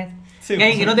internet. Sí, y alguien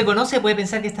pues, que no te conoce puede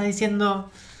pensar que estás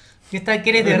diciendo que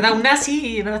eres de verdad un nazi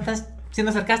y de verdad estás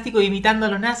siendo sarcástico imitando a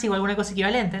los nazis o alguna cosa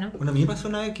equivalente, ¿no? Bueno, a mí me pasó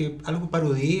una vez que algo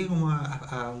parodié como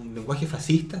a un lenguaje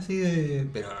fascista, así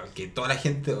pero que toda la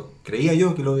gente, creía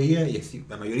yo que lo veía y así,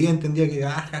 la mayoría entendía que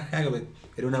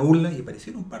era una burla y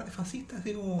aparecieron un par de fascistas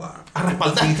así como A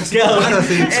respaldar. Claro,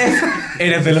 así.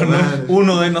 Eres de los Claro.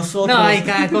 uno de nosotros. No, hay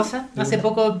cada cosa. Hace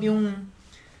poco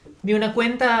vi una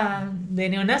cuenta de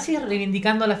neonazis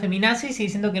reivindicando a las feminazis y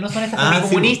diciendo que no son estas Ah,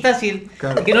 comunistas y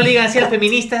Claro. que no le digan así a las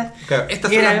feministas. Claro,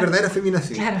 estas Y son era- las verdaderas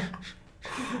feminazis. Claro.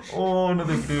 Oh, no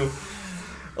te creo.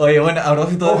 Oye, bueno, a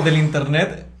propósito del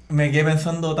internet, me quedé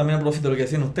pensando también a propósito de lo que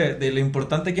decían ustedes, de lo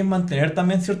importante que es mantener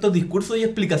también ciertos discursos y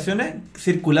explicaciones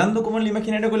circulando como en el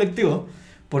imaginario colectivo.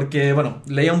 Porque, bueno,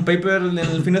 leía un paper en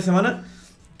el fin de semana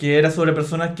que era sobre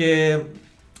personas que...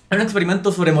 Era un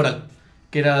experimento sobre moral.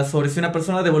 Que era sobre si una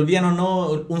persona devolvían o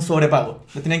no un sobrepago.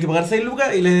 Les tenían que pagar 6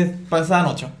 lucas y les pasaban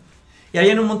 8. Y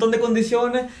había un montón de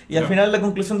condiciones y al Ya. final la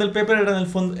conclusión del paper era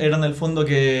en el fondo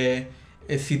que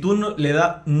si tú no le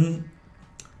das...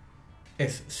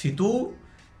 si tú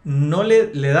no le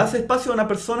das espacio a una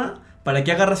persona para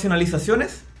que haga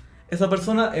racionalizaciones, esa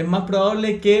persona es más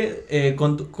probable que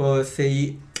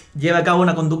se lleve a cabo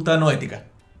una conducta no ética.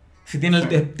 Si tiene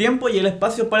el tiempo y el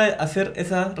espacio para hacer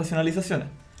esas racionalizaciones.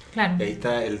 Claro. Y ahí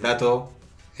está el dato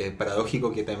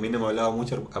paradójico que también hemos hablado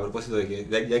mucho a propósito de que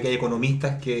ya que hay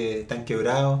economistas que están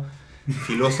quebrados,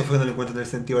 filósofos que no le encuentran el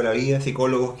sentido de la vida,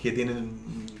 psicólogos que tienen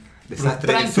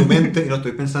desastre en su mente, y no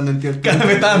estoy pensando en ti,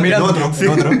 me estaban mirando. en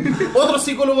otro. Otros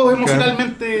psicólogos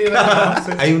emocionalmente...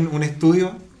 Hay un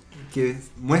estudio que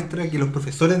muestra que los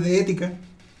profesores de ética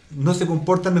no se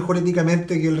comportan mejor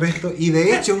éticamente que el resto, y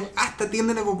de hecho hasta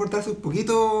tienden a comportarse un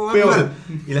poquito mal.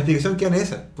 Y la explicación queda en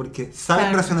esa, porque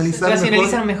saben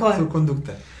racionalizar mejor su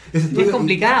conducta. Es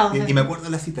complicado. Y me acuerdo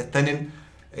la cita, está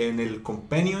en el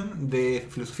Companion de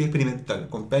Filosofía Experimental,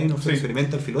 Companion of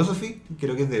Experimental Philosophy,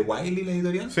 creo que es de Wiley la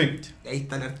editorial. Sí. Ahí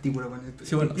está el artículo con esto.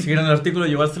 Sí, bueno, si quieren el artículo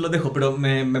yo igual se los dejo, pero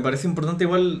me parece importante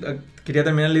igual, quería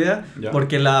terminar la idea,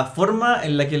 porque la forma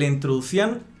en la que le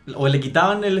introducían o le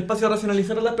quitaban el espacio a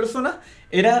racionalizar a las personas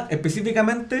era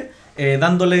específicamente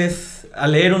dándoles a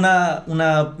leer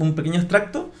un pequeño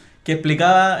extracto que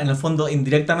explicaba en el fondo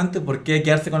indirectamente por qué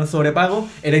quedarse con el sobrepago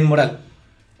era inmoral.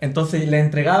 Entonces le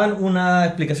entregaban una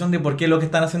explicación de por qué lo que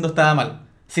están haciendo estaba mal,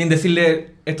 sin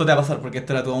decirle esto te va a pasar, porque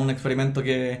esto era todo un experimento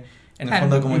que en el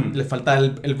fondo como les faltaba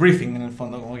el briefing, en el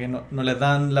fondo como que no les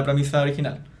dan la premisa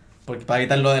original, porque para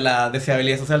evitar lo de la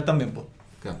deseabilidad social también, pues.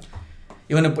 Claro.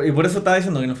 Y bueno, y por eso estaba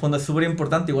diciendo que en el fondo es súper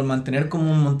importante igual mantener como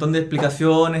un montón de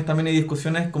explicaciones, también hay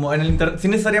discusiones como en el internet,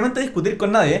 sin necesariamente discutir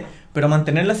con nadie, pero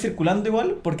mantenerlas circulando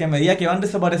igual, porque a medida que van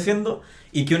desapareciendo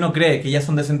y que uno cree que ya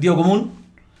son de sentido común,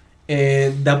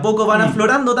 de a poco van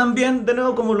aflorando también de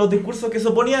nuevo como los discursos que se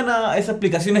oponían a esas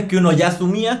explicaciones que uno ya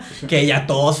asumía, que ya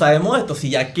todos sabemos esto, si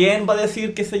ya quién va a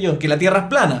decir, qué sé yo, que la Tierra es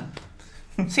plana.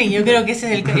 Sí, yo creo que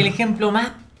ese es el ejemplo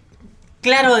más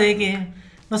claro de que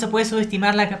no se puede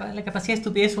subestimar la capacidad de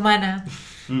estupidez humana.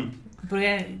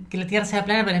 Porque que la Tierra sea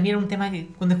plana para mí era un tema que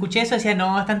cuando escuché eso decía,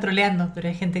 no, están troleando, pero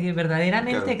hay gente que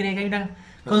verdaderamente cree que hay una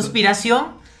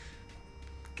conspiración.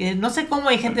 Que no sé cómo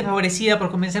hay gente favorecida por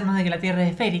convencernos de que la Tierra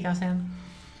es esférica, o sea...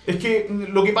 Es que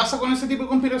lo que pasa con ese tipo de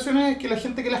conspiraciones es que la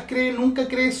gente que las cree nunca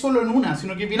cree solo en una,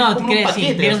 sino que viene como un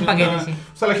paquete. Viene un paquete, sí.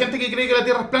 O sea, la gente que cree que la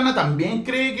Tierra es plana también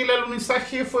cree que el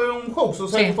alunizaje fue un hoax, o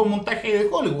sea, que fue un montaje de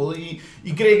Hollywood,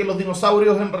 y cree que los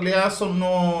dinosaurios en realidad son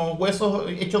unos huesos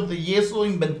hechos de yeso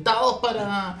inventados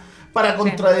para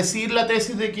contradecir la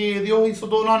tesis de que Dios hizo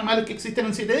todos los animales que existen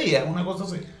en 7 días, una cosa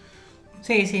así.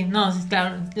 Sí, no,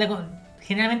 claro.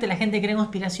 Generalmente la gente cree en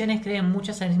conspiraciones, cree en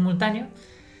muchas en simultáneo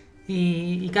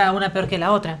y cada una peor que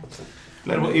la otra.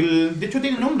 Claro, de hecho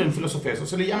tiene nombre en filosofía, eso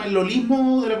se le llama el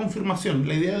holismo de la confirmación,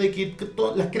 la idea de que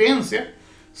todas las creencias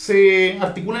se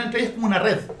articulan entre ellas como una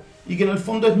red y que en el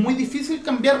fondo es muy difícil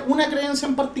cambiar una creencia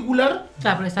en particular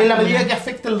en la medida que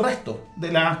afecta el resto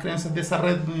de las creencias de esa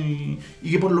red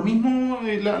y que por lo mismo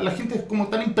la gente es como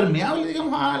tan impermeable,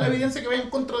 digamos, a la evidencia que va en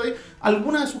contra de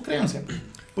alguna de sus creencias.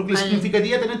 Porque le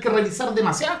significaría tener que realizar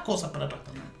demasiadas cosas para atrás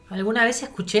también. Alguna vez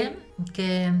escuché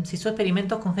que se hizo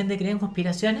experimentos con gente que cree en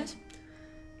conspiraciones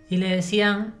y le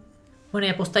decían, bueno, ¿y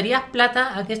apostarías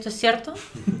plata a que esto es cierto?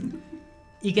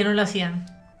 Y que no lo hacían.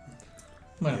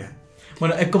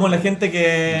 Bueno, es como la gente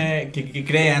que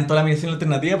cree en toda la medicina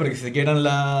alternativa, pero que si se quiebran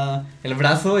el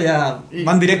brazo ya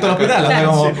van directo al hospital.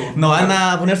 Claro. O sea, como, no van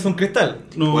a ponerse un cristal.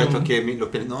 No, esto es que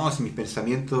si mis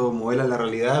pensamientos modelan la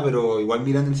realidad, pero igual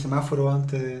miran el semáforo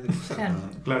antes de cruzar.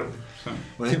 Claro.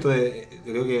 Bueno, yo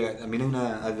creo que también hay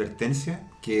una advertencia,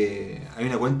 que hay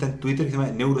una cuenta en Twitter que se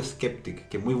llama Neuroskeptic,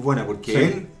 que es muy buena porque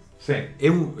él es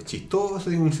un chistoso,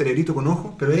 es un cerebrito con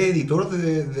ojos, pero es editor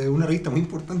de una revista muy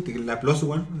importante, que es la Plus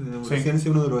One, de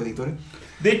neurociencia, uno de los editores.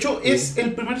 De hecho, es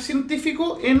el primer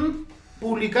científico en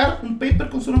publicar un paper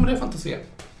con su nombre de fantasía.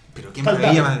 Pero qué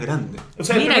maravilla más grande. O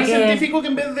sea, el primer científico que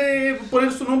en vez de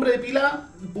poner su nombre de pila,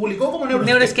 publicó como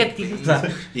Neuroskeptic.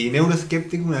 Y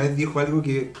Neuroskeptic una vez dijo algo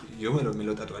que yo me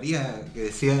lo tatuaría, que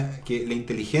decía que la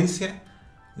inteligencia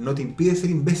no te impide ser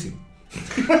imbécil,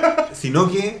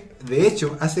 sino que de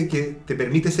hecho hace que te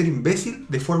permite ser imbécil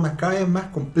de formas cada vez más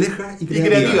complejas y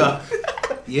creativas.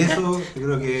 Y eso yo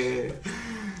creo que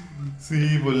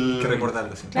hay que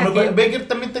recordarlo siempre. Bueno, Becker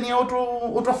también tenía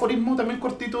otro aforismo también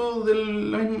cortito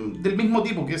del mismo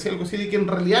tipo, que decía algo así de que en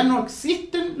realidad no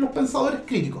existen los pensadores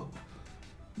críticos.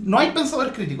 No hay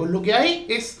pensadores críticos, lo que hay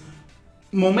es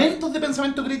momentos de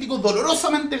pensamiento crítico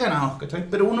dolorosamente ganados, ¿cachai?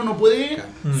 Pero uno no puede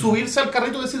subirse al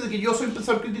carrito y decir de que yo soy un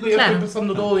pensador crítico y ya estoy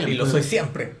pensando todo bien. Y lo soy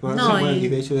siempre. Y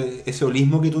de hecho ese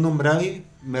holismo que tú nombrabas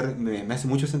me hace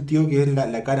mucho sentido, que es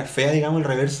la cara fea, digamos, el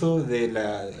reverso de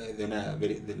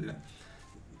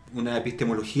una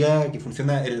epistemología que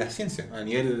funciona en la ciencia, a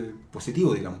nivel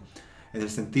positivo, digamos. En el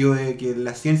sentido de que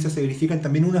las ciencias se verifican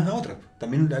también unas a otras.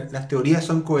 También las teorías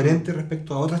son coherentes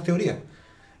respecto a otras teorías.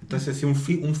 Entonces, si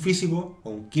un físico o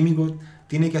un químico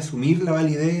tiene que asumir la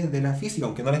validez de la física,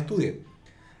 aunque no la estudie,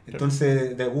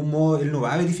 Entonces, de algún modo, él no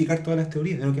va a verificar todas las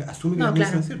teorías, sino que asume que las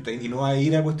mías son ciertas y no va a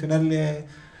ir a cuestionarle.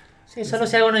 Sí, solo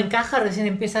si algo no encaja, recién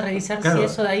empieza a revisar si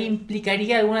eso de ahí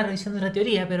implicaría alguna revisión de la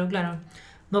teoría, pero claro,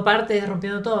 no parte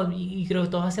rompiendo todo, y creo que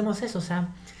todos hacemos eso, o sea,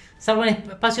 salvo en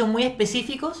espacios muy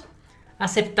específicos,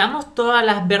 aceptamos todas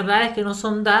las verdades que nos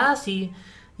son dadas y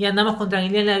andamos con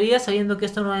tranquilidad en la vida sabiendo que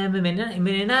esto no va a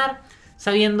envenenar,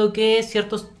 sabiendo que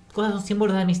ciertas cosas son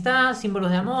símbolos de amistad,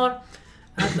 símbolos de amor,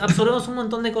 absorbemos un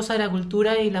montón de cosas de la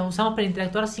cultura y las usamos para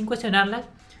interactuar sin cuestionarlas.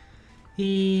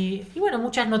 Y bueno,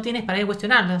 muchas no tienes para ir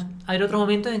cuestionarlas. Hay otros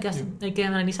momentos en que hay que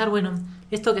analizar, bueno,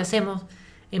 esto que hacemos,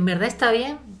 ¿en verdad está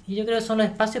bien? Y yo creo que son los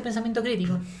espacios de pensamiento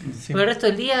crítico. Sí. Por el resto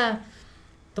del día,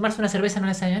 tomarse una cerveza no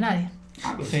le sabe a nadie.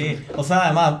 Sí, o sea,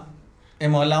 además,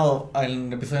 hemos hablado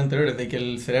en episodios anteriores de que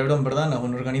el cerebro en verdad no es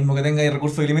un organismo que tenga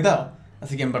recursos ilimitados.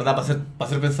 Así que en verdad,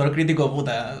 para ser pensador crítico,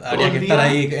 puta, habría que estar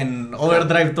ahí en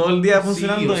overdrive todo el día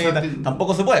funcionando, sí, o sea, y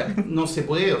tampoco se puede. No se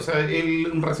puede, o sea,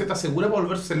 receta segura para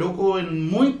volverse loco en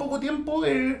muy poco tiempo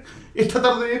es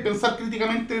tratar de pensar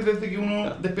críticamente desde que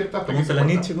uno despierta hasta que se la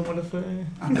Nietzsche, ¿cómo le fue?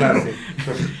 Claro.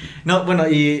 No, bueno,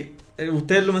 y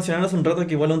ustedes lo mencionaron hace un rato,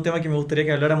 que igual es un tema que me gustaría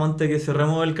que habláramos antes de que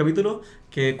cerremos el capítulo,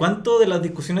 que cuánto de las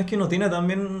discusiones que uno tiene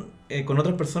también con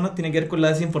otras personas tiene que ver con la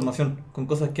desinformación, con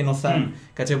cosas que no saben.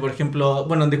 ¿Cachai? Por ejemplo,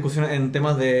 bueno, en discusiones, en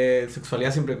temas de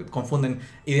sexualidad siempre confunden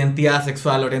identidad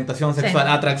sexual, orientación sexual,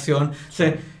 atracción. O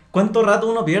sea, ¿cuánto rato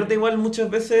uno pierde igual muchas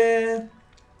veces?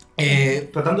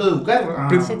 Tratando de educar.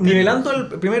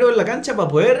 Nivelando primero en la cancha para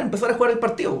poder empezar a jugar el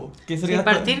partido. Que sería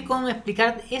partir con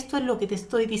explicar esto es lo que te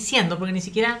estoy diciendo, porque ni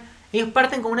siquiera ellos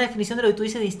parten con una definición de lo que tú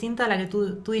dices distinta a la que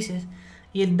tú dices.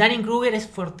 Y el Dunning-Kruger es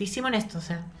fortísimo en esto. O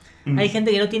sea, hay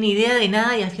gente que no tiene idea de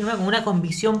nada y afirma con una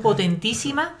convicción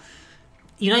potentísima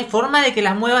y no hay forma de que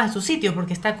las muevas de su sitio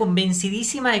porque está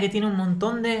convencidísima de que tiene un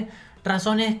montón de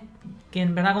razones que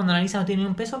en verdad cuando analiza no tiene ni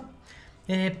un peso.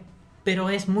 Pero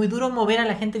es muy duro mover a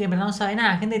la gente que en verdad no sabe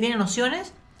nada. La gente que tiene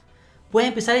nociones puede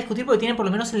empezar a discutir porque tiene por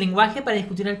lo menos el lenguaje para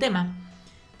discutir el tema.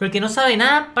 Pero el que no sabe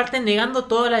nada parte negando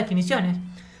todas las definiciones.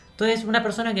 Entonces, una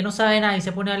persona que no sabe nada y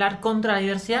se pone a hablar contra la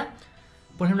diversidad,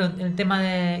 por ejemplo, el tema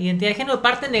de identidad de género,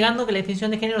 parte negando que la definición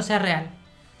de género sea real.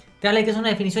 Te habla de que es una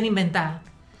definición inventada.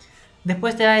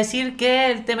 Después te va a decir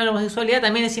que el tema de la homosexualidad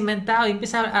también es inventado y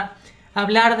empieza a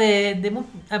hablar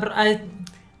a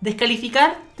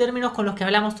descalificar términos con los que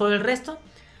hablamos todo el resto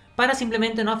para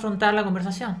simplemente no afrontar la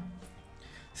conversación.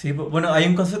 Sí, bueno, hay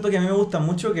un concepto que a mí me gusta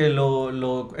mucho, que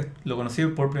lo conocí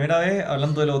por primera vez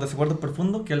hablando de los desacuerdos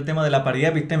profundos, que es el tema de la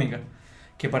paridad epistémica.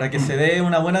 Que para que se dé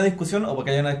una buena discusión, o para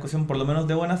que haya una discusión por lo menos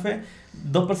de buena fe,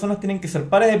 dos personas tienen que ser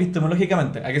pares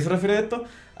epistemológicamente. ¿A qué se refiere esto?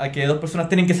 A que dos personas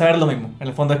tienen que saber lo mismo. En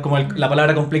el fondo es como la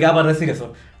palabra complicada para decir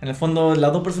eso. En el fondo,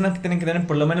 las dos personas que tienen que tener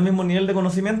por lo menos el mismo nivel de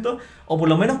conocimiento, o por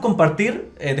lo menos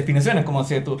compartir definiciones, como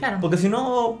decías tú. Claro. Porque si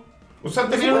no... O sea,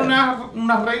 tener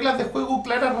unas reglas de juego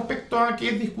claras respecto a qué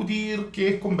es discutir, qué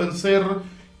es convencer,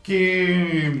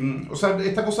 o sea,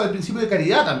 esta cosa del principio de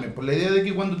caridad también, por la idea de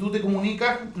que cuando tú te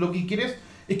comunicas, lo que quieres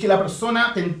es que la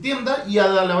persona te entienda y a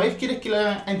la vez quieres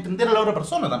entender a la otra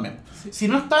persona también. Sí. Si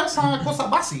no está esa cosa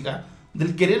básica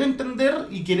del querer entender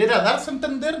y querer darse a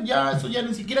entender, ya eso ya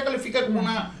ni siquiera califica como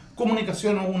una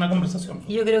comunicación o una conversación.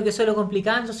 Y yo creo que eso es lo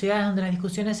complicado en sociedades donde las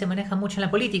discusiones se manejan mucho en la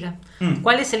política.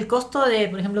 ¿Cuál es el costo de,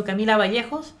 por ejemplo, Camila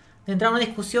Vallejos, de entrar a una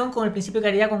discusión con el principio de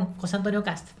caridad con José Antonio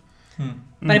Cast?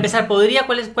 Para empezar,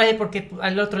 ¿cuál es? Porque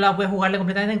al otro lado puedes jugarle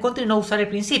completamente en contra y no usar el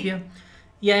principio.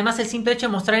 Y además el simple hecho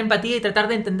de mostrar empatía y tratar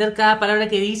de entender cada palabra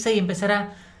que dice y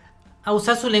empezar a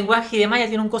usar su lenguaje y demás ya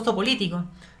tiene un costo político.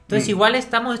 Entonces igual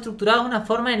estamos estructurados de una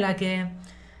forma en la que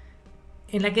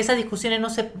esas discusiones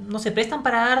no se prestan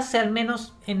para darse, al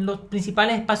menos en los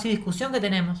principales espacios de discusión que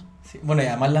tenemos. Sí, bueno, y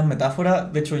además las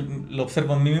metáforas, de hecho lo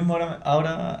observo en mí mismo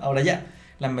ahora ya.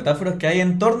 Las metáforas que hay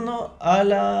en torno a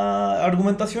la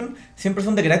argumentación siempre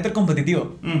son de carácter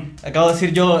competitivo. Acabo de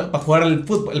decir yo, para jugar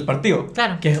el partido,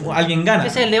 claro, que alguien gana.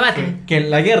 Ese es el debate. Que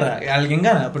en la guerra alguien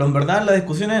gana, pero en verdad las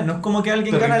discusiones no es como que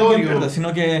alguien gana, alguien pierde,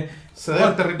 sino que se da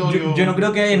el territorio. Yo no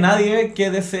creo que haya nadie que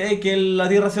desee que la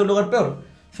Tierra sea un lugar peor.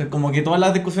 O sea, como que todas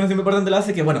las discusiones siempre parten de la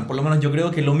base que, bueno, por lo menos yo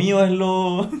creo que lo mío es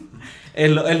lo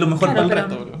mejor, claro, para el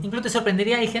resto. Bro. Incluso te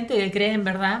sorprendería, hay gente que cree en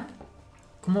verdad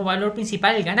como valor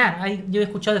principal el ganar. Yo he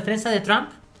escuchado defensas de Trump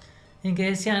en que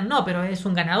decían, no, pero es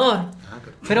un ganador.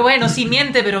 Pero bueno, sí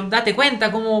miente, pero date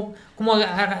cuenta cómo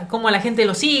la gente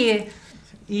lo sigue.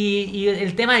 Y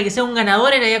el tema de que sea un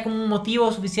ganador era ya como un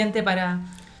motivo suficiente para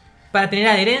tener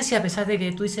adherencia, a pesar de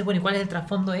que tú dices, bueno, ¿y cuál es el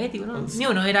trasfondo ético? ¿No? Ni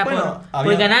uno, era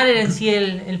por ganar era en sí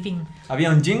el fin.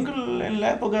 Había un jingle en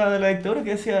la época de la dictadura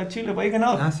que decía Chile, país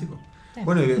ganador. Sí, pues.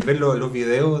 Bueno, y ver los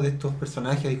videos de estos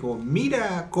personajes y como,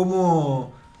 mira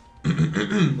cómo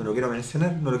no lo quiero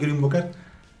mencionar, no lo quiero invocar.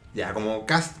 Ya, como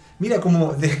Cast, mira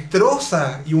como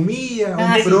destroza y humilla a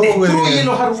un progre Destruye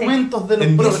los argumentos de los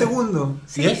en 10 progres. segundos.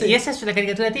 Sí, y esa es la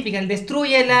caricatura típica, el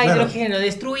destruye la Claro. ideología de género,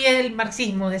 destruye el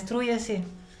marxismo, destruye ese...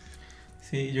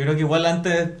 Sí, yo creo que igual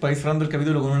antes, para ir cerrando el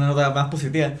capítulo con una nota más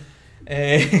positiva,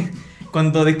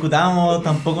 cuando discutamos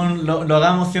tampoco lo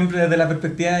hagamos siempre desde la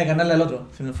perspectiva de ganarle al otro.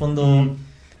 En el fondo,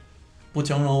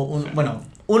 pucha,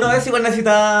 uno a veces igual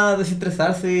necesita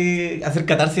desestresarse, hacer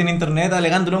catarsis en internet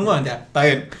alegándole a un weón, ya, está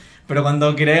bien. Pero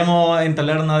cuando queremos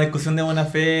entablar una discusión de buena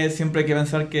fe, siempre hay que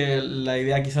pensar que la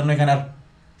idea quizás no es ganar,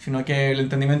 sino que el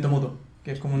entendimiento mutuo,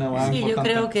 que es como una hueá Sí, yo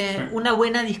importante. creo que una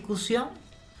buena discusión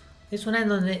es una en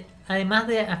donde, además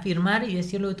de afirmar y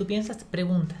decir lo que tú piensas, te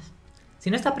preguntas. Si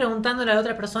no estás preguntándole a la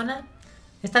otra persona,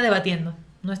 estás debatiendo,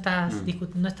 no estás,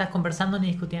 no estás conversando ni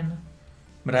discutiendo.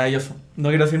 Maravilloso. No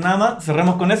quiero decir nada más,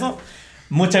 cerremos con eso.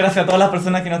 Muchas gracias a todas las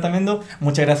personas que nos están viendo.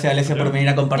 Muchas gracias, Alesia, por venir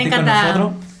a compartir Encantada. con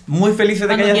nosotros. Muy felices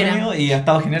de que Cuando hayas quieran. venido y ha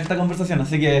estado genial esta conversación.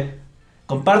 Así que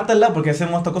compártanla porque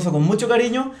hacemos esta cosa con mucho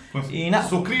cariño. Pues, Y nada,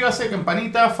 suscríbase,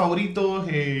 campanita, favoritos,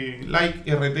 like,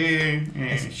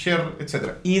 RT, share,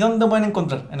 etc. ¿y dónde pueden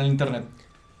encontrar en el internet?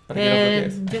 Para que lo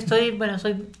bloquees. Yo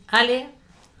soy Ale,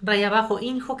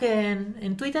 _Injo que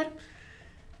en Twitter,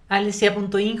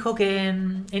 alesia.injo que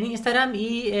en Instagram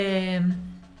y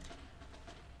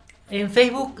en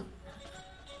Facebook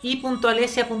y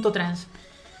 .alesia.trans.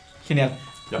 Genial.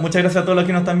 Ya. Muchas gracias a todos los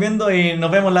que nos están viendo y nos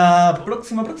vemos la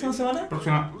próxima semana.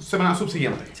 Próxima semana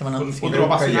subsiguiente. Semana Con subsiguiente.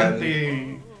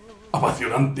 otro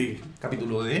apasionante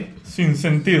capítulo de Sin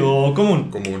sentido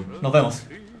común. Nos vemos.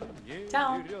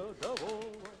 Chao.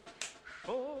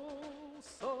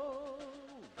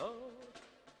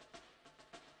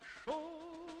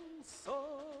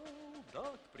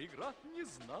 Солдат, преград не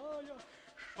зная,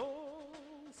 шел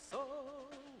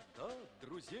солдат,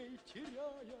 друзей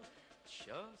теряя,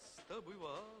 часто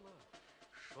бывало,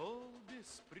 шел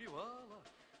без привала,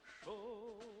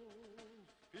 шел